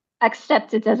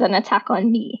accept it as an attack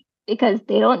on me, because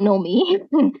they don't know me.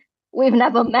 We've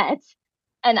never met.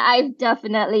 And I've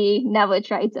definitely never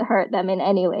tried to hurt them in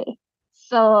any way.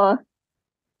 So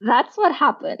that's what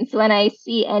happens when I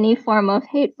see any form of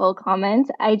hateful comment.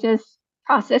 I just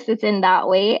process it in that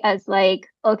way, as like,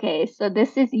 okay, so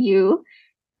this is you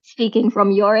speaking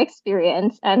from your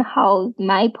experience and how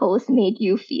my post made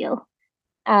you feel.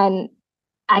 And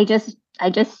I just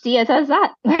see it as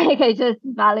that. Like, I just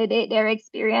validate their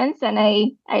experience, and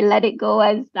I let it go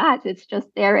as that. It's just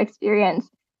their experience.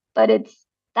 But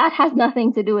that has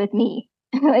nothing to do with me.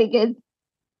 Like,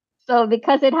 so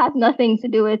because it has nothing to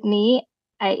do with me,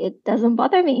 it doesn't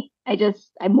bother me.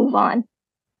 I move on,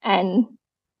 and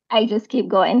I just keep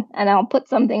going, and I'll put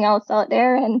something else out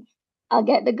there, and I'll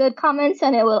get the good comments,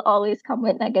 and it will always come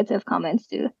with negative comments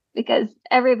too, because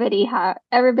everybody out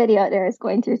there is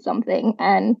going through something,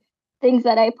 and things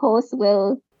that I post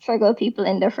will trigger people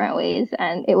in different ways,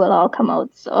 and it will all come out.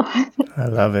 So, I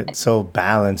love it. So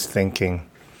balanced thinking.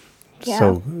 yeah,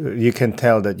 So you can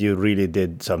tell that you really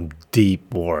did some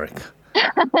deep work.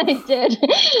 I did.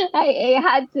 I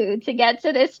had to get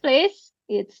to this place.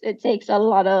 It takes a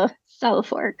lot of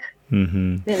self work.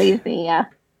 Believe me, yeah.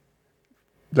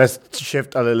 Let's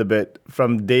shift a little bit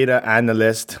from data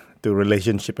analyst to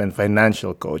relationship and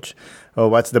financial coach.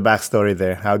 What's the backstory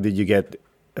there? How did you get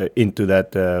into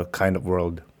that kind of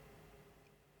world?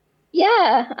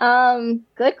 Yeah,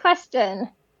 good question.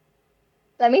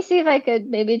 Let me see if I could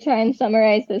maybe try and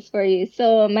summarize this for you.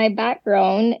 So my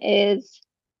background is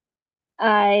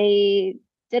I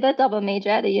did a double major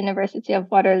at the University of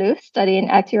Waterloo studying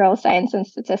actuarial science and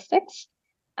statistics.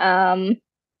 Um,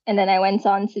 and then I went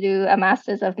on to do a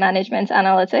master's of management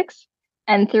analytics.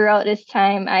 And throughout this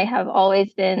time, I have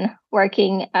always been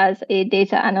working as a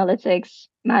data analytics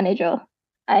manager.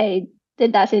 I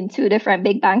did that in two different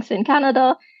big banks in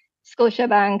Canada,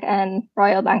 Scotiabank and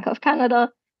Royal Bank of Canada.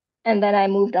 And then I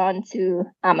moved on to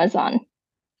Amazon.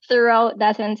 Throughout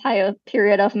that entire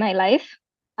period of my life,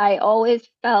 I always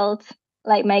felt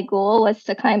like my goal was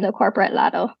to climb the corporate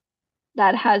ladder.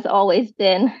 That has always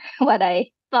been what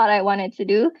I thought I wanted to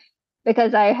do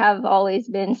because I have always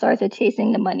been sort of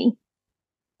chasing the money.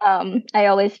 I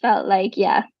always felt like,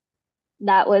 yeah,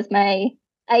 that was my.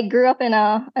 I grew up in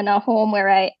a home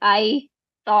where I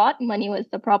thought money was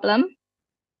the problem.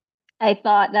 I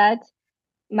thought that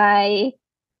my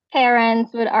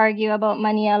parents would argue about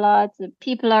money a lot. The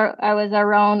people I was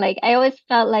around, like I always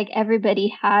felt like everybody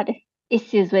had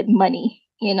issues with money,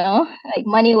 you know? Like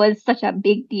money was such a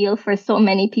big deal for so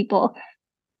many people.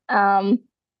 Um,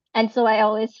 and so I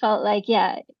always felt like,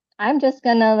 yeah, I'm just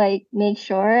gonna like make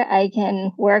sure I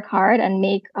can work hard and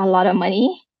make a lot of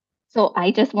money. So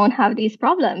I just won't have these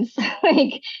problems.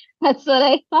 Like that's what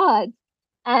I thought.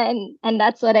 And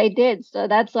that's what I did. So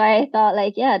that's why I thought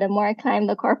like, yeah, the more I climb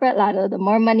the corporate ladder, the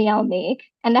more money I'll make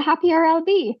and the happier I'll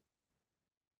be.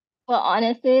 Well,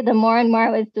 honestly, the more and more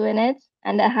I was doing it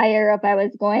and the higher up I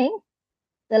was going,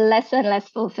 the less and less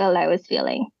fulfilled I was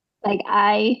feeling. Like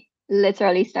I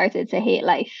literally started to hate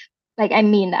life. Like I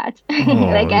mean that. Oh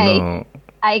Like no.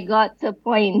 I got to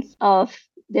points of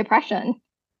depression.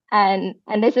 And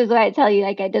this is why I tell you,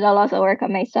 like I did a lot of work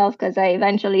on myself because I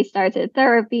eventually started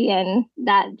therapy and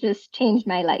that just changed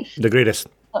my life. The greatest.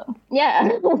 So, yeah.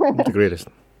 The greatest.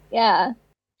 Yeah.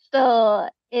 So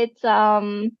it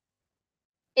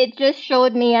just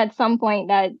showed me at some point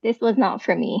that this was not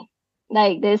for me.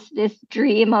 Like this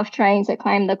dream of trying to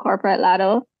climb the corporate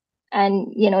ladder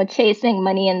and, you know, chasing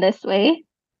money in this way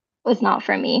was not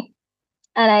for me.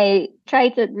 And I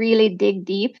tried to really dig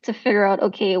deep to figure out,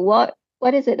 okay, what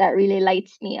is it that really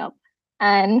lights me up?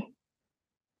 And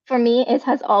for me, it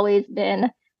has always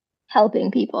been helping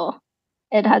people.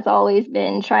 It has always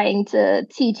been trying to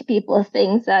teach people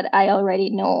things that I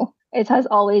already know. It has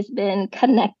always been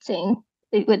connecting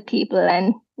with people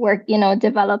and work, you know,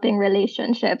 developing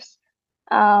relationships.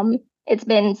 It's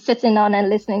been sitting down and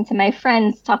listening to my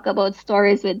friends talk about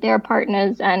stories with their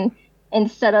partners, and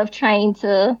instead of trying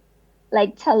to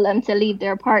like tell them to leave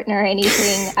their partner or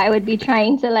anything, I would be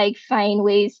trying to like find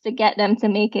ways to get them to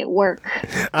make it work,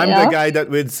 you I'm the know? guy that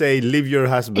would say, "Leave your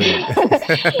husband."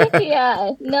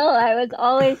 Yeah, no, I was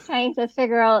always trying to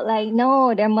figure out like,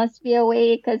 no, there must be a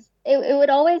way because it would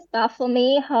always baffle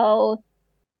me how,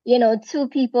 you know, two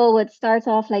people would start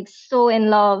off like so in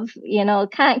love, you know,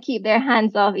 can't keep their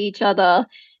hands off each other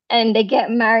and they get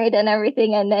married and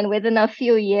everything. And then within a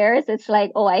few years, it's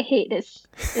like, oh, I hate this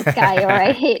guy or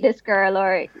I hate this girl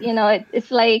or, you know,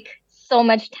 it's like so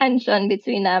much tension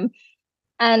between them.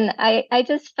 And I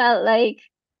just felt like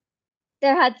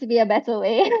there had to be a better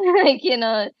way. Like, you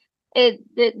know,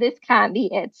 this can't be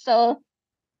it. So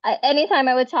anytime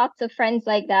I would talk to friends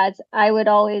like that, I would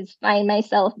always find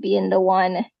myself being the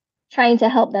one trying to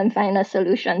help them find a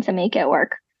solution to make it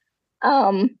work.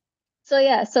 Um, so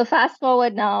yeah, so fast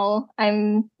forward now,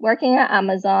 I'm working at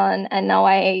Amazon and now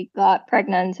I got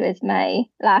pregnant with my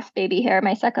last baby here,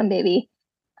 my second baby.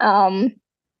 Um,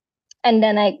 and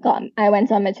then I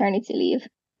went on maternity leave.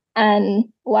 And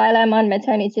while I'm on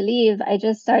maternity leave, I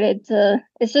just started to,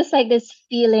 it's just like this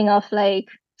feeling of like,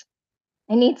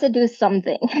 I need to do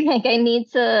something. Like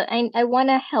I want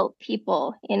to help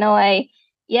people. You know,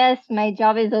 yes, my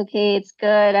job is okay. It's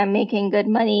good. I'm making good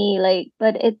money. Like,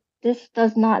 but this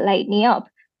does not light me up.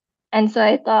 And so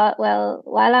I thought, well,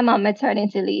 while I'm on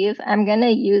maternity leave, I'm going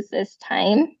to use this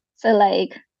time to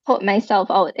like put myself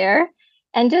out there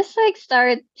and just like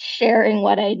start sharing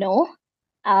what I know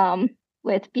um,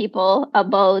 with people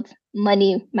about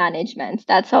money management.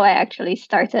 That's how I actually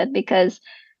started because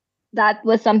that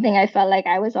was something I felt like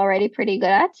I was already pretty good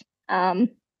at.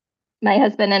 My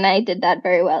husband and I did that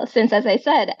very well. Since, as I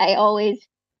said, I always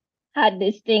had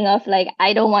this thing of like,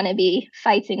 I don't want to be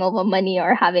fighting over money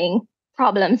or having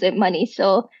problems with money.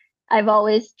 So I've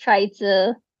always tried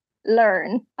to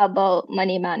learn about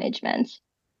money management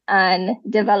and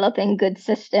developing good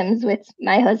systems with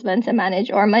my husband to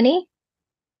manage our money.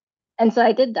 And so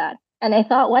I did that. And I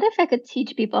thought, what if I could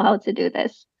teach people how to do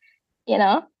this? You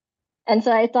know? And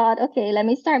so I thought, okay, let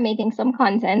me start making some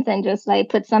content and just like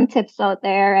put some tips out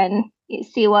there and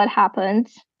see what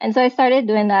happens. And so I started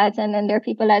doing that. And then there are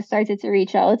people that started to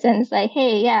reach out and it's like,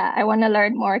 hey, yeah, I want to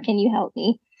learn more. Can you help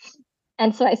me?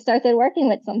 And so I started working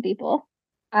with some people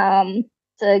um,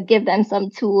 to give them some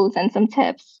tools and some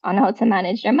tips on how to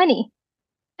manage their money.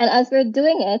 And as we're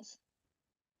doing it,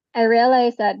 I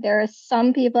realized that there are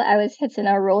some people I was hitting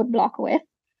a roadblock with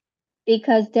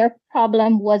because their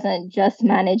problem wasn't just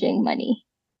managing money.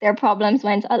 Their problems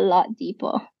went a lot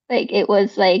deeper. Like it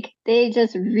was like they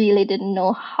just really didn't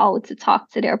know how to talk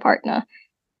to their partner.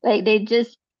 Like they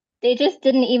just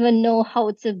didn't even know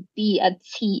how to be a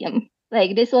team.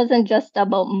 Like this wasn't just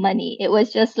about money. It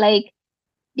was just like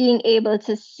being able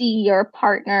to see your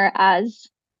partner as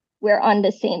we're on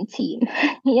the same team,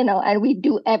 and we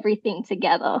do everything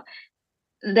together.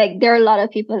 Like there are a lot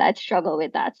of people that struggle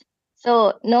with that.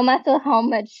 So no matter how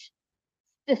much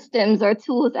systems or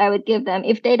tools I would give them,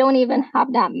 if they don't even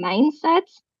have that mindset,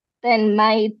 then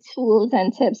my tools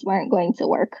and tips weren't going to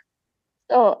work.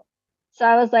 So so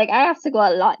I was like, I have to go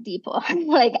a lot deeper.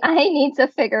 Like I need to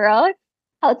figure out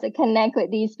how to connect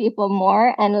with these people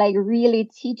more and like really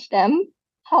teach them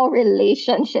how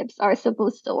relationships are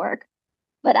supposed to work.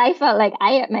 But I felt like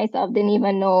I myself didn't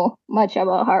even know much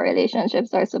about how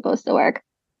relationships are supposed to work.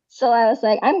 So I was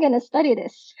like, I'm going to study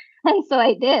this. And so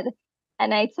I did.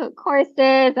 And I took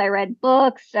courses, I read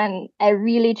books, and I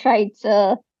really tried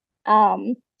to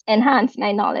um, enhance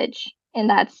my knowledge in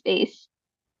that space.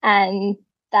 And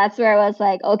that's where I was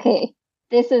like, okay,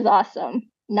 this is awesome.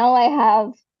 Now I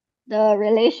have the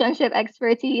relationship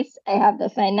expertise, I have the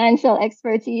financial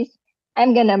expertise.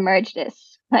 I'm gonna merge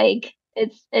this. Like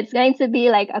it's going to be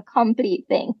like a complete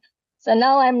thing. So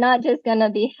now I'm not just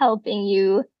gonna be helping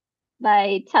you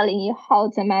by telling you how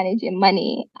to manage your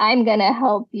money. I'm gonna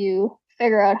help you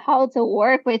figure out how to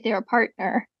work with your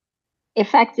partner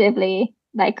effectively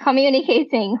by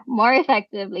communicating more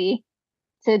effectively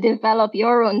to develop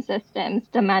your own systems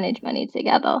to manage money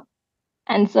together.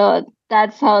 And so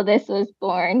that's how this was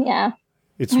born. Yeah.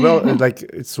 It's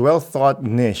it's well thought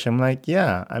niche. I'm like,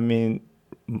 yeah, I mean,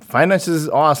 finances is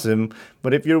awesome,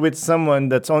 but if you're with someone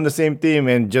that's on the same team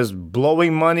and just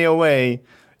blowing money away,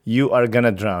 you are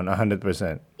gonna drown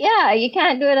 100%. Yeah, you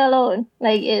can't do it alone.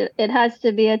 Like it has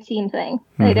to be a team thing.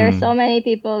 Like there's so many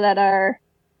people that are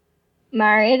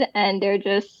married and they're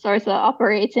just sort of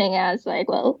operating as like,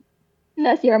 well,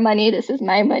 that's your money, this is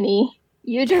my money.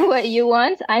 You do what you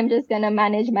want. I'm just gonna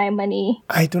manage my money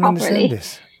I don't understand properly.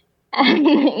 this.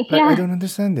 I Yeah, don't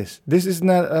understand this. This is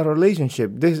not a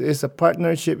relationship. This is a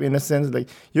partnership in a sense like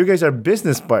you guys are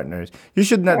business partners. You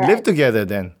should not live correct. together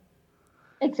then.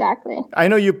 Exactly. I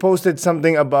know you posted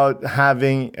something about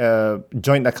having a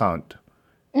joint account.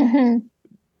 Hmm.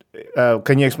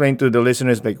 Can you explain to the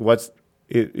listeners like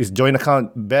is joint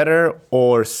account better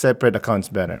or separate accounts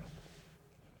better?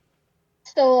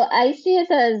 So I see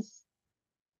it as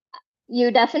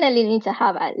you definitely need to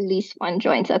have at least one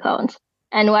joint account.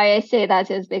 And why I say that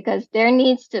is because there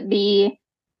needs to be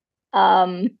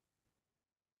um,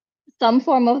 some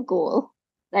form of goal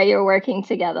that you're working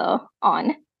together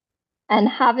on. And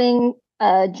having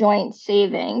a joint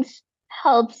savings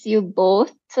helps you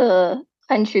both to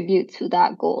contribute to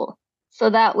that goal. So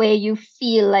that way you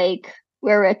feel like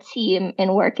we're a team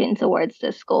in working towards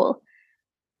this goal.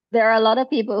 There are a lot of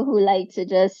people who like to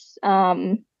just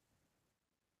have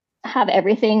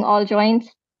everything all joint.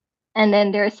 And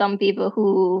then there are some people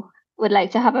who would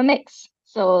like to have a mix.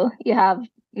 So you have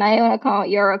my own account,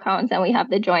 your account, and we have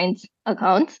the joint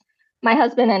account. My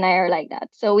husband and I are like that.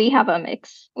 So we have a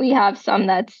mix. We have some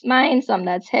that's mine, some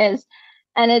that's his.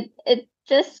 And it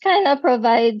just kind of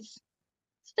provides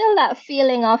still that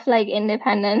feeling of like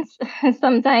independence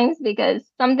sometimes, because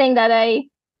something that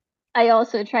I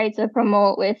also try to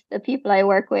promote with the people I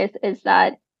work with is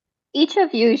that each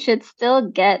of you should still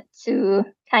get to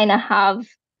kind of have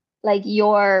like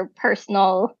your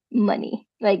personal money,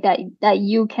 like that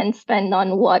you can spend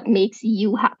on what makes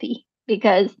you happy.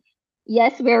 Because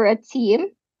yes, we're a team,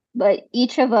 but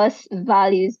each of us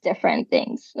values different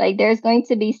things. Like there's going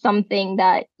to be something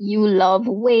that you love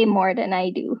way more than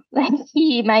I do. Like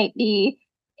he might be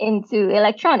into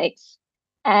electronics,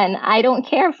 and I don't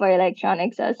care for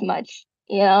electronics as much,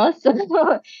 you know?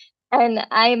 So, and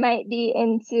I might be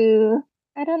into,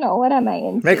 I don't know, what am I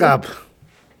into? Makeup.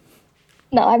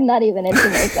 No, I'm not even into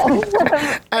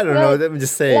makeup. I don't know. But I'm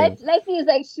just saying. let's use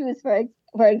like shoes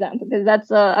for example, because that's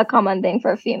a common thing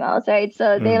for females, right?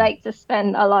 So they Mm. like to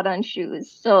spend a lot on shoes.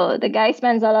 So the guy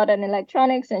spends a lot on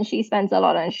electronics and she spends a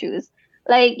lot on shoes.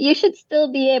 Like you should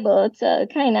still be able to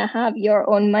kind of have your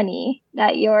own money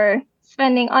that you're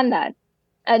spending on that.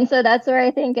 And so that's where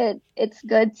I think it's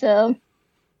good to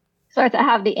sort of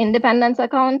have the independence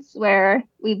accounts where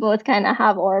we both kind of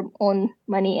have our own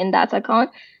money in that account.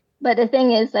 But the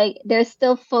thing is, like, there's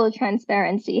still full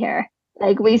transparency here.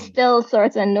 Like, we still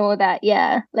sort of know that,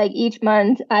 yeah, like each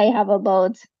month I have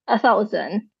about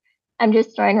 1,000. I'm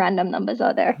just throwing random numbers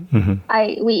out there.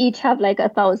 Mhm. We each have like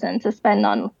 1,000 to spend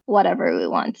on whatever we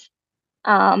want.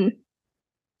 Um,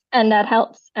 and that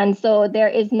helps. And so there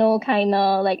is no kind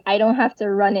of like, I don't have to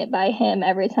run it by him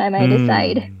every time I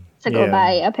decide Mm. to go Yeah.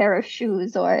 buy a pair of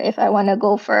shoes, or if I want to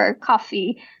go for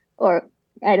coffee, or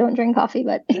I don't drink coffee,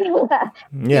 but you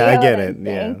Yeah, I know what get it. I'm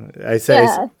Yeah, saying. I say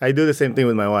Yeah. I do the same thing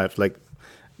with my wife. Like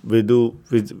we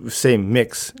same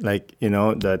mix. Like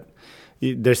that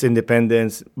there's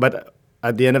independence, but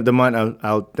at the end of the month,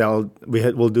 I'll tell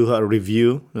we'll do a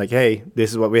review. Like, hey, this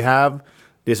is what we have,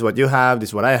 this is what you have, this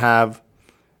is what I have,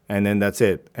 and then that's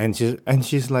it. And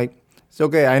she's like, it's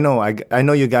okay. I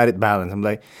know you got it balanced. I'm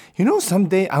like,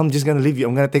 someday I'm just gonna leave you.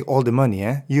 I'm gonna take all the money.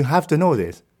 Eh? You have to know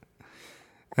this.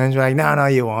 And she's like, no, no,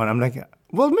 you won't. I'm like,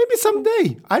 well, maybe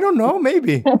someday. I don't know,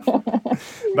 maybe.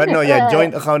 But no, yeah,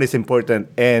 joint account is important,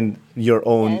 and your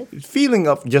own Yes. feeling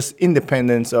of just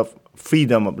independence, of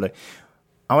freedom, of like,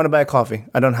 I want to buy a coffee.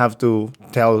 I don't have to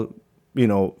tell,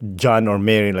 John or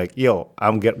Mary, like, yo,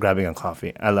 I'm grabbing a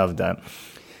coffee. I love that.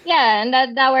 Yeah, and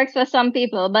that works for some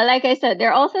people. But like I said, there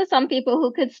are also some people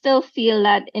who could still feel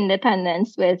that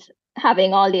independence with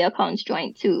having all the accounts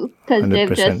joined too, because they've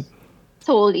 100%. just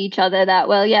told each other that,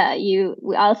 well, yeah,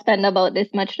 I'll spend about this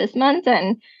much this month,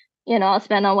 and I'll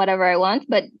spend on whatever I want.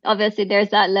 But obviously, there's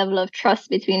that level of trust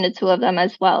between the two of them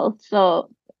as well. So,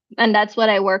 and that's what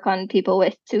I work on people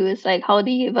with too. Is like, how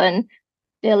do you even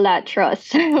build that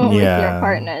trust with your Yeah,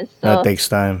 partners? that So, takes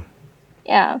time.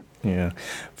 yeah. Yeah.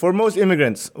 For most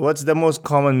immigrants, what's the most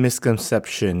common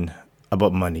misconception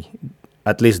about money?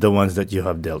 At least the ones that you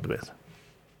have dealt with.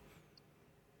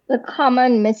 The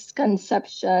common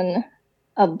misconception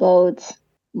about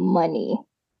money.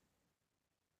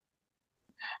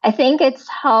 I think it's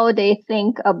how they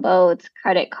think about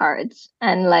credit cards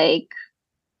and like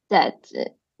debt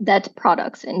debt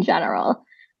products in general.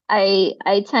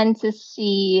 I tend to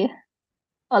see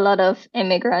a lot of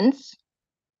immigrants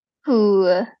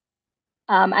who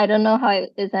I don't know how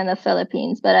it is in the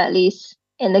Philippines, but at least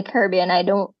in the Caribbean, I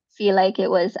don't feel like it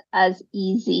was as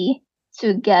easy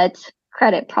to get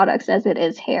credit products as it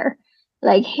is here.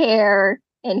 Like here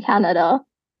in Canada,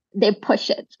 they push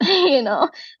it,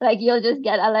 like you'll just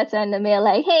get a letter in the mail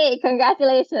like, hey,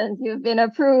 congratulations, you've been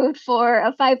approved for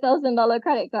a $5,000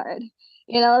 credit card.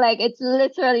 Like it's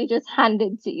literally just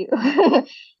handed to you.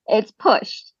 It's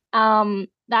pushed.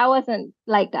 That wasn't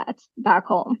like that back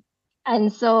home.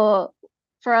 And so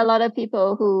for a lot of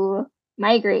people who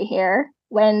migrate here,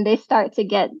 when they start to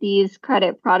get these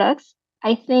credit products,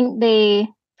 I think they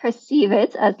perceive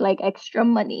it as like extra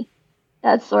money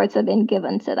that's sort of been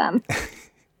given to them.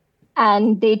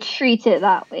 And they treat it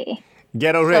that way.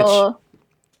 Ghetto rich. So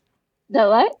the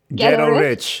what? Ghetto Ghetto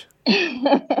rich?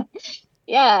 rich.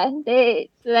 Yeah, they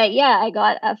like, yeah, I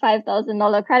got a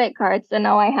 $5,000 credit card, so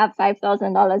now I have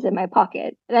 $5,000 in my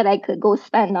pocket that I could go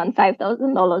spend on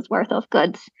 $5,000 worth of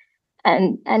goods.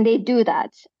 And they do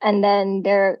that, and then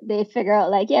they figure out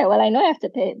like, yeah, well, I know I have to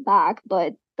pay it back,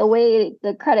 but the way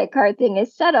the credit card thing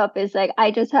is set up is like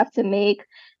I just have to make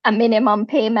a minimum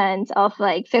payment of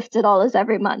like $50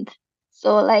 every month.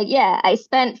 So like, yeah, I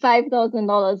spent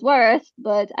 $5,000 worth,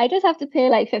 but I just have to pay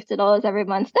like $50 every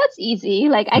month. That's easy,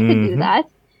 like I could do Mm-hmm. that.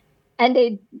 And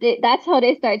they that's how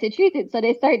they start to treat it. So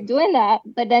they start doing that,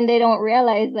 but then they don't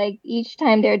realize like each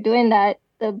time they're doing that,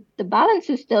 the balance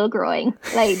is still growing.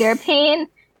 Like they're paying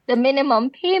the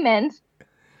minimum payment,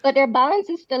 but their balance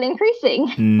is still increasing.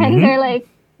 And they're Mm-hmm. like,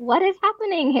 what is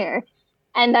happening here?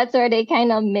 And that's where they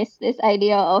kind of miss this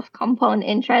idea of compound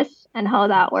interest and how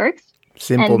that works.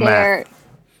 Simple And math.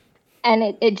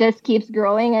 it just keeps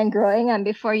growing and growing, and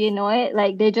before you know it,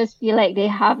 like they just feel like they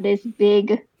have this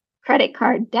big credit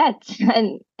card debt,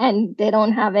 and they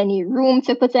don't have any room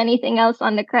to put anything else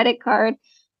on the credit card,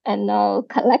 and no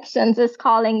collections is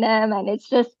calling them, and it's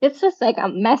just like a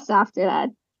mess after that.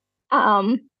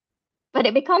 um But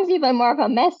it becomes even more of a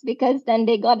mess because then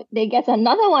they get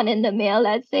another one in the mail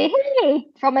that say, hey,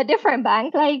 from a different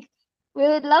bank, like, we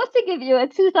would love to give you a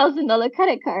 $2,000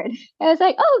 credit card. I was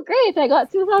like, oh great, I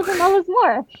got $2,000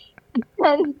 more.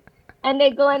 And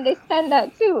they go and they spend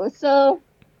that too. So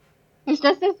it's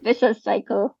just this vicious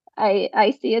cycle.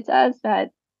 I see it as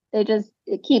that they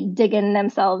keep digging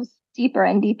themselves deeper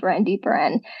and deeper and deeper,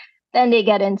 and then they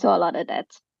get into a lot of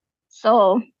debt.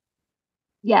 So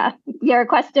yeah, your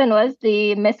question was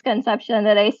the misconception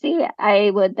that I see.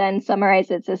 I would then summarize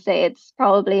it to say it's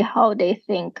probably how they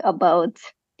think about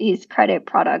these credit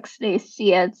products. They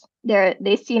see it,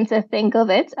 they seem to think of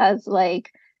it as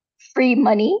like free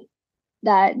money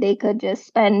that they could just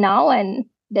spend now and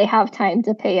they have time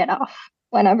to pay it off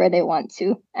whenever they want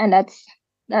to. And that's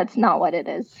not what it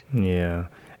is. Yeah.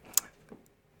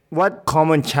 What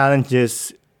common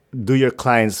challenges do your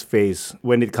clients face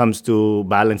when it comes to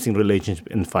balancing relationship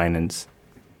and finance?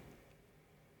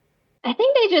 I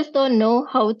think they just don't know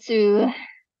how to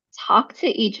talk to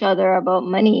each other about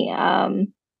money.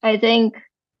 I think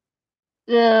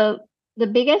the the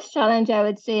biggest challenge I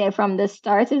would say from the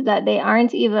start is that they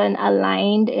aren't even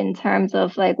aligned in terms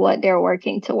of like what they're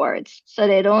working towards. So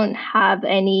they don't have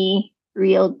any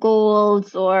real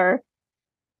goals or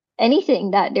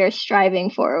anything that they're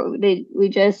striving for.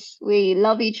 We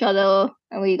love each other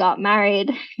and we got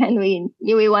married and we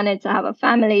knew we wanted to have a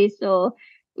family, so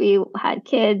we had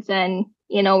kids and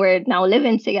we're now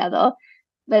living together.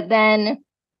 But then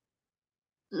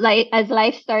like as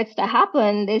life starts to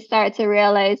happen, they start to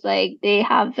realize like they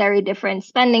have very different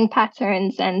spending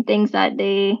patterns and things that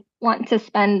they want to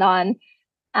spend on.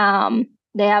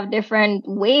 They have different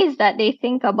ways that they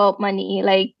think about money.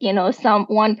 Like,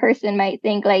 one person might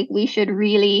think like we should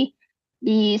really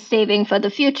be saving for the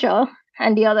future,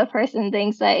 and the other person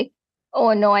thinks like,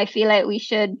 oh no, I feel like we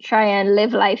should try and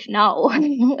live life now.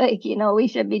 Like, we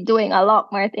should be doing a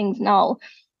lot more things now.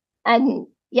 And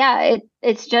yeah,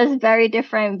 it's just very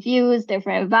different views,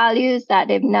 different values that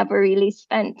they've never really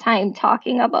spent time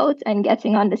talking about and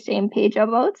getting on the same page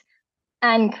about,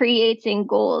 and creating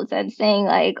goals and saying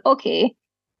like, okay,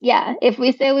 yeah, if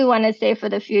we say we want to save for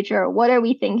the future, what are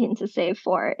we thinking to save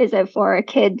for? Is it for our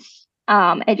kids'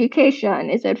 education?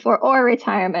 Is it for our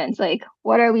retirement? Like,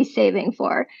 what are we saving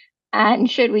for?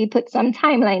 And should we put some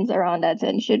timelines around that?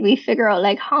 And should we figure out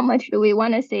like how much do we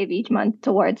want to save each month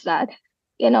towards that?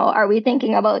 Are we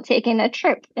thinking about taking a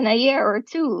trip in a year or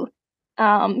two?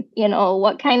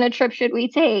 What kind of trip should we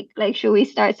take? Like, should we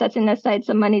start setting aside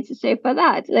some money to save for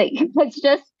that? Like, it's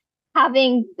just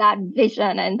having that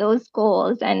vision and those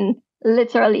goals and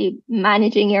literally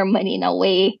managing your money in a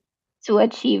way to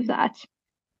achieve that.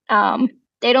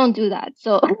 They don't do that.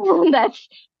 So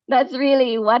that's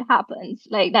really what happens.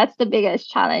 Like, that's the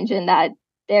biggest challenge in that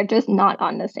they're just not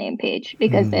on the same page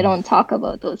because they don't talk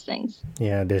about those things.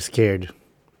 Yeah, they're scared.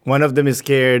 One of them is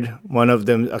scared. One of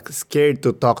them scared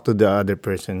to talk to the other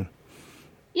person.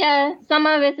 Yeah, some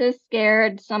of it is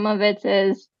scared, some of it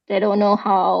is they don't know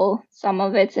how, some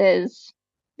of it is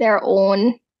their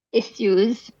own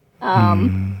issues,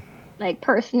 like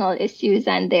personal issues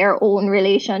and their own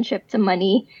relationship to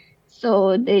money.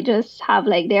 So they just have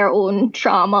like their own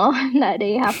trauma that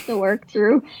they have to work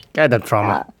through. Kind of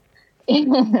trauma.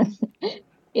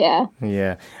 Yeah.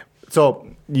 Yeah. So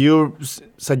you're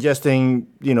suggesting,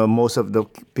 most of the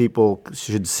people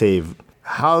should save.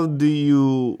 How do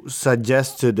you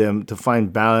suggest to them to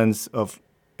find balance of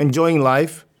enjoying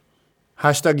life,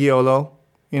 hashtag YOLO,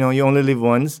 you only live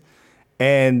once,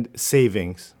 and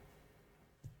savings?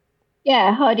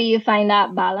 Yeah, how do you find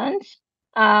that balance?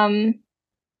 Um,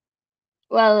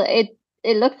 well, it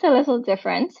looks a little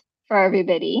different for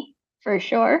everybody, for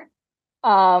sure.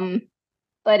 Um,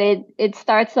 but it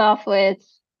starts off with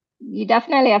you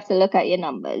definitely have to look at your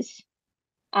numbers.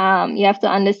 You have to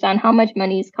understand how much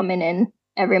money is coming in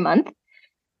every month.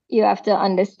 You have to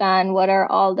understand what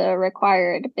are all the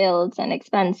required bills and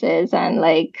expenses and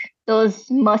like those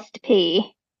must pay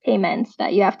payments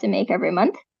that you have to make every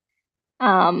month.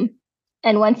 Um,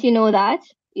 and once you know that,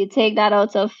 you take that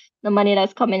out of the money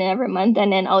that's coming in every month,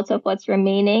 and then out of what's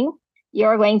remaining,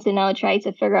 you're going to now try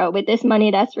to figure out with this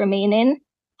money that's remaining,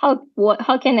 how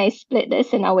can I split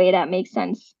this in a way that makes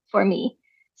sense for me?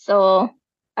 So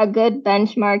a good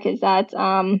benchmark is that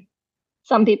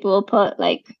some people will put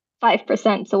like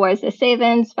 5% towards the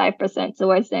savings, 5%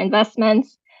 towards the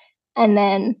investments, and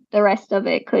then the rest of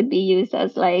it could be used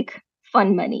as like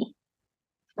fun money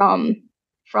from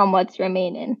what's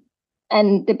remaining.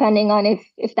 And depending on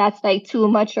if that's like too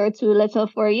much or too little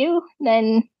for you,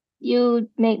 then you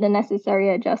make the necessary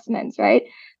adjustments, right?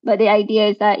 But the idea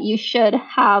is that you should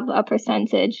have a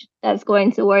percentage that's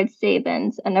going towards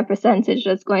savings and a percentage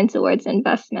that's going towards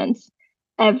investments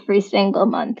every single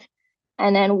month.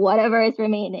 And then whatever is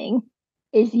remaining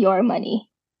is your money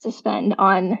to spend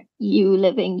on you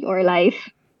living your life,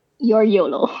 your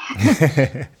YOLO.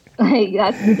 Like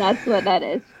that's what that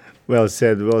is. Well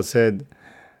said, well said.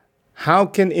 How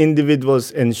can individuals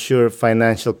ensure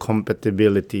financial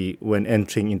compatibility when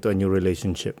entering into a new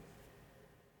relationship?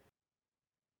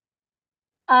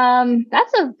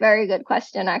 That's a very good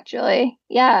question, actually.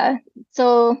 Yeah.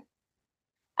 So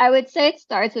I would say it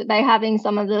starts with by having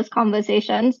some of those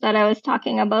conversations that I was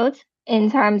talking about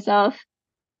in terms of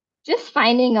just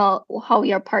finding out how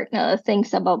your partner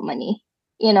thinks about money.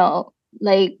 You know,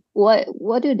 like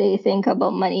what do they think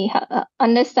about money?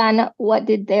 Understand what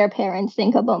did their parents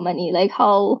think about money? Like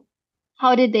how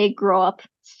did they grow up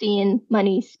seeing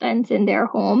money spent in their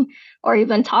home or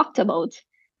even talked about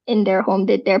in their home?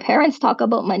 Did their parents talk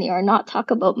about money or not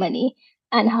talk about money?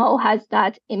 And how has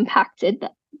that impacted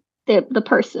the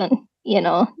person? You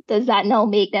know, does that now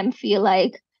make them feel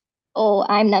like, oh,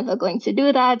 I'm never going to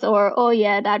do that? Or, oh,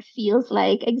 yeah, that feels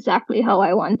like exactly how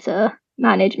I want to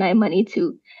manage my money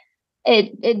too.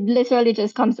 It literally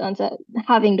just comes down to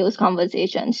having those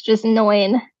conversations, just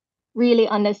knowing, really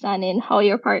understanding how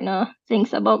your partner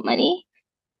thinks about money,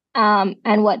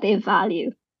 and what they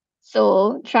value.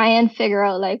 So try and figure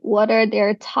out like what are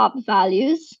their top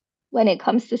values when it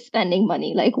comes to spending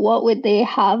money. Like what would they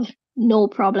have no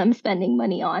problem spending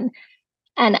money on?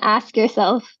 And ask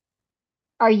yourself,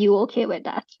 are you okay with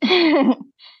that?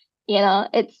 You know,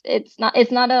 it's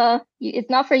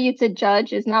not for you to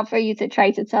judge. It's not for you to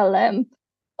try to tell them,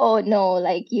 oh no,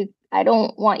 like I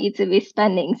don't want you to be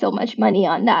spending so much money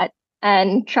on that,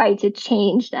 and try to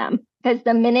change them. Because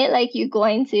the minute like you go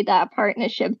into that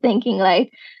partnership thinking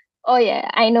like, oh yeah,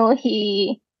 I know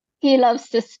he loves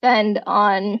to spend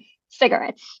on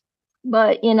cigarettes,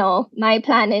 but you know, my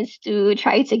plan is to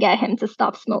try to get him to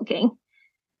stop smoking,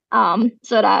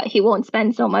 so that he won't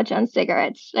spend so much on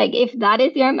cigarettes. Like if that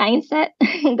is your mindset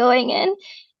going in,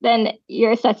 then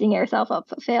you're setting yourself up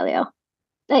for failure.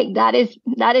 Like that is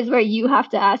where you have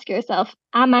to ask yourself,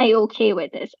 am I okay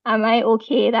with this? Am I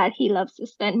okay that he loves to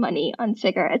spend money on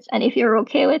cigarettes? And if you're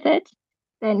okay with it,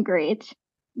 then great.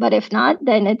 But if not,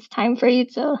 then it's time for you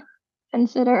to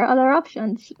consider other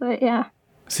options. But yeah.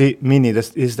 See, Minnie,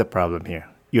 this is the problem here.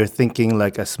 You're thinking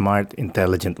like a smart,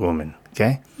 intelligent woman,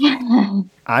 okay?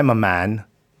 I'm a man.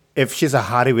 If she's a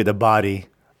hottie with a body,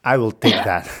 I will take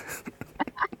that.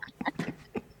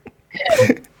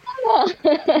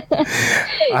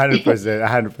 100%,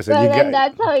 100%. Well, You then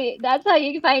got. that's how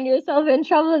you find yourself in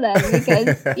trouble then,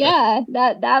 because yeah,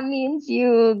 that means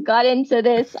you got into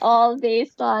this all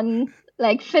based on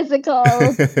like physical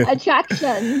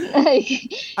attraction. Like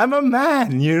I'm a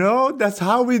man, you know? That's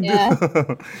how we do. yeah,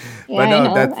 yeah, But I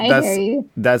no, know. I hear you.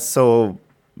 that's so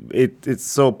it's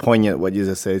so poignant what you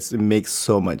just said. It makes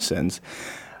so much sense.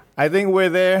 I think we're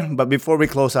there, but before we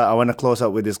close out, I want to close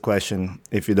out with this question,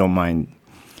 if you don't mind.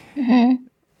 Mhm.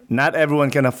 Not everyone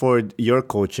can afford your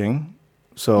coaching.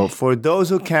 So for those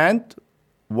who can't,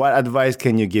 what advice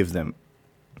can you give them?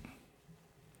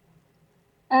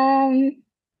 Um,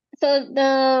 so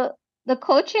the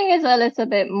coaching is a little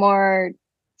bit more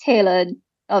tailored,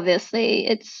 obviously.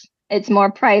 It's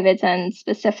more private and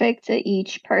specific to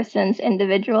each person's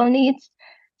individual needs.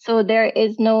 So there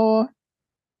is no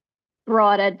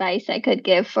broad advice I could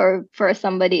give for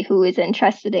somebody who is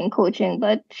interested in coaching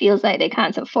but feels like they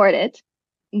can't afford it.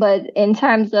 But in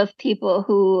terms of people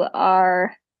who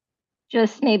are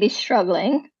just maybe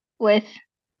struggling with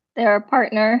their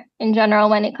partner in general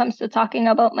when it comes to talking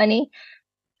about money,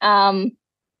 um,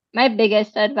 my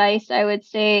biggest advice I would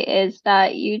say is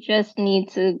that you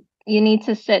need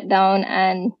to sit down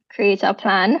and create a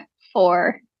plan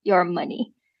for your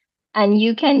money. And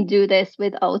you can do this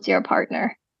without your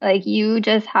partner. Like you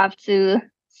just have to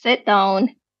sit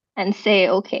down and say,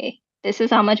 okay, this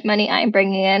is how much money I'm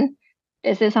bringing in.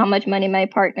 This is how much money my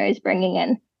partner is bringing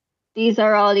in. These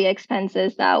are all the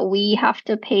expenses that we have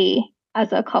to pay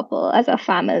as a couple, as a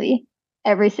family,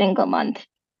 every single month.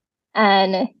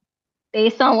 And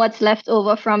based on what's left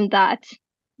over from that,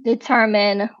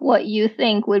 determine what you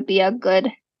think would be a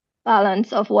good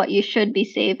balance of what you should be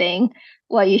saving,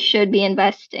 what you should be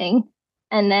investing,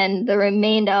 and then the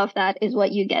remainder of that is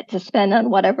what you get to spend on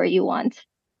whatever you want.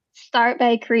 Start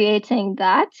by creating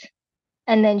that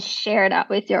and then share that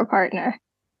with your partner.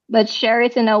 But share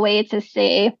it in a way to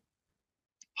say,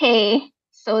 hey,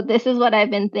 so this is what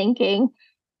I've been thinking.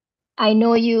 I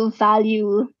know you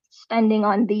value spending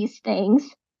on these things.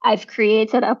 I've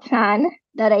created a plan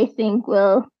that I think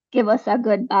will give us a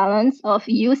good balance of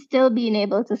you still being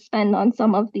able to spend on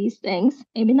some of these things,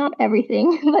 maybe not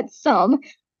everything, but some,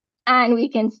 and we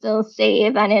can still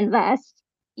save and invest,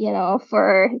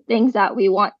 for things that we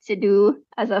want to do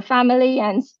as a family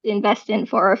and invest in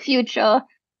for our future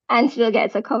and still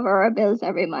get to cover our bills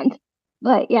every month.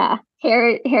 But yeah,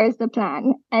 here's the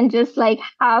plan. And just like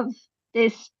have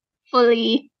this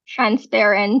fully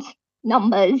transparent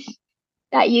numbers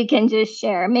that you can just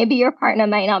share. Maybe your partner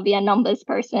might not be a numbers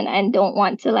person and don't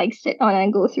want to like sit on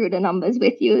and go through the numbers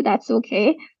with you. That's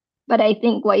okay. But I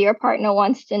think what your partner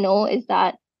wants to know is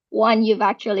that one, you've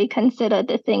actually considered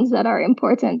the things that are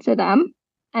important to them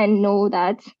and know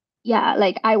that, yeah,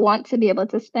 like I want to be able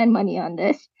to spend money on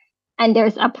this. And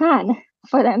there's a plan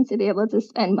for them to be able to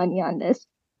spend money on this.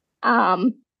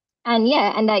 Um, and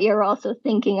yeah, and that you're also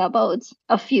thinking about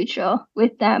a future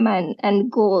with them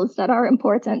and goals that are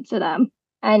important to them.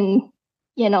 And,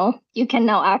 you can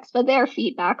now ask for their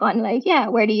feedback on like, yeah,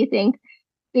 where do you think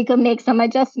we could make some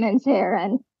adjustments here?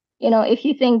 And, if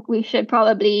you think we should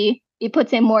probably be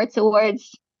putting more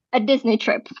towards a Disney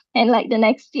trip in like the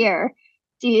next year,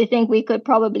 do you think we could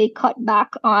probably cut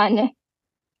back on,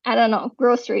 I don't know,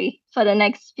 grocery for the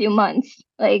next few months?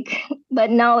 Like, but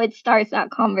now it starts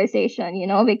that conversation,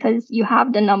 because you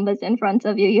have the numbers in front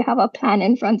of you, you have a plan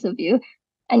in front of you,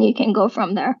 and you can go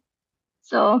from there.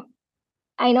 So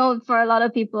I know for a lot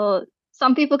of people,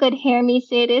 some people could hear me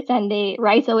say this and they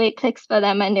right away clicks for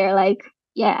them and they're like,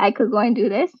 yeah, I could go and do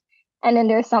this. And then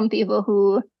there's some people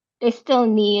who they still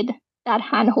need that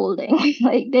hand holding.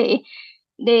 Like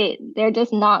they're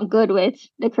just not good with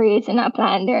the creating a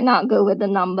plan. They're not good with the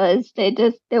numbers. They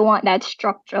want that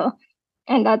structure.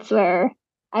 And that's where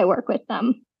I work with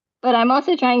them. But I'm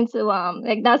also trying to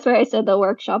like that's where I said the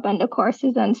workshop and the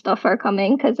courses and stuff are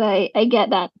coming because I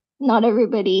get that not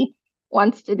everybody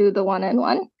wants to do the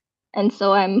one-on-one. And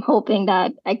so I'm hoping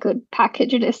that I could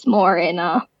package this more in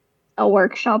a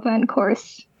workshop and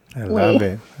course I love way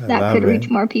it. I that love could it. reach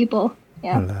more people. I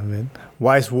Yeah. love it.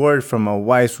 Wise word from a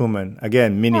wise woman.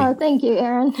 Again, Minnie, Oh, thank you,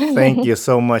 Aaron. thank you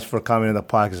so much for coming to the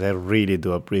podcast. I really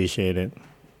do appreciate it.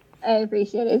 I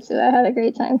appreciate it too. I had a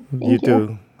great time. You Thank you.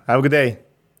 too. Have a good day.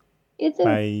 You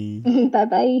Bye. too. Bye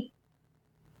bye.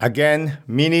 Again,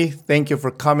 Minnie, thank you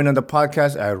for coming on the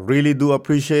podcast. I really do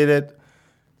appreciate it.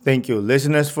 Thank you,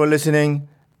 listeners, for listening.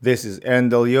 This is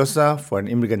Aaron Deliosa for An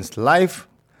Immigrant's Life.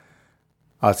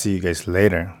 I'll see you guys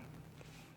later.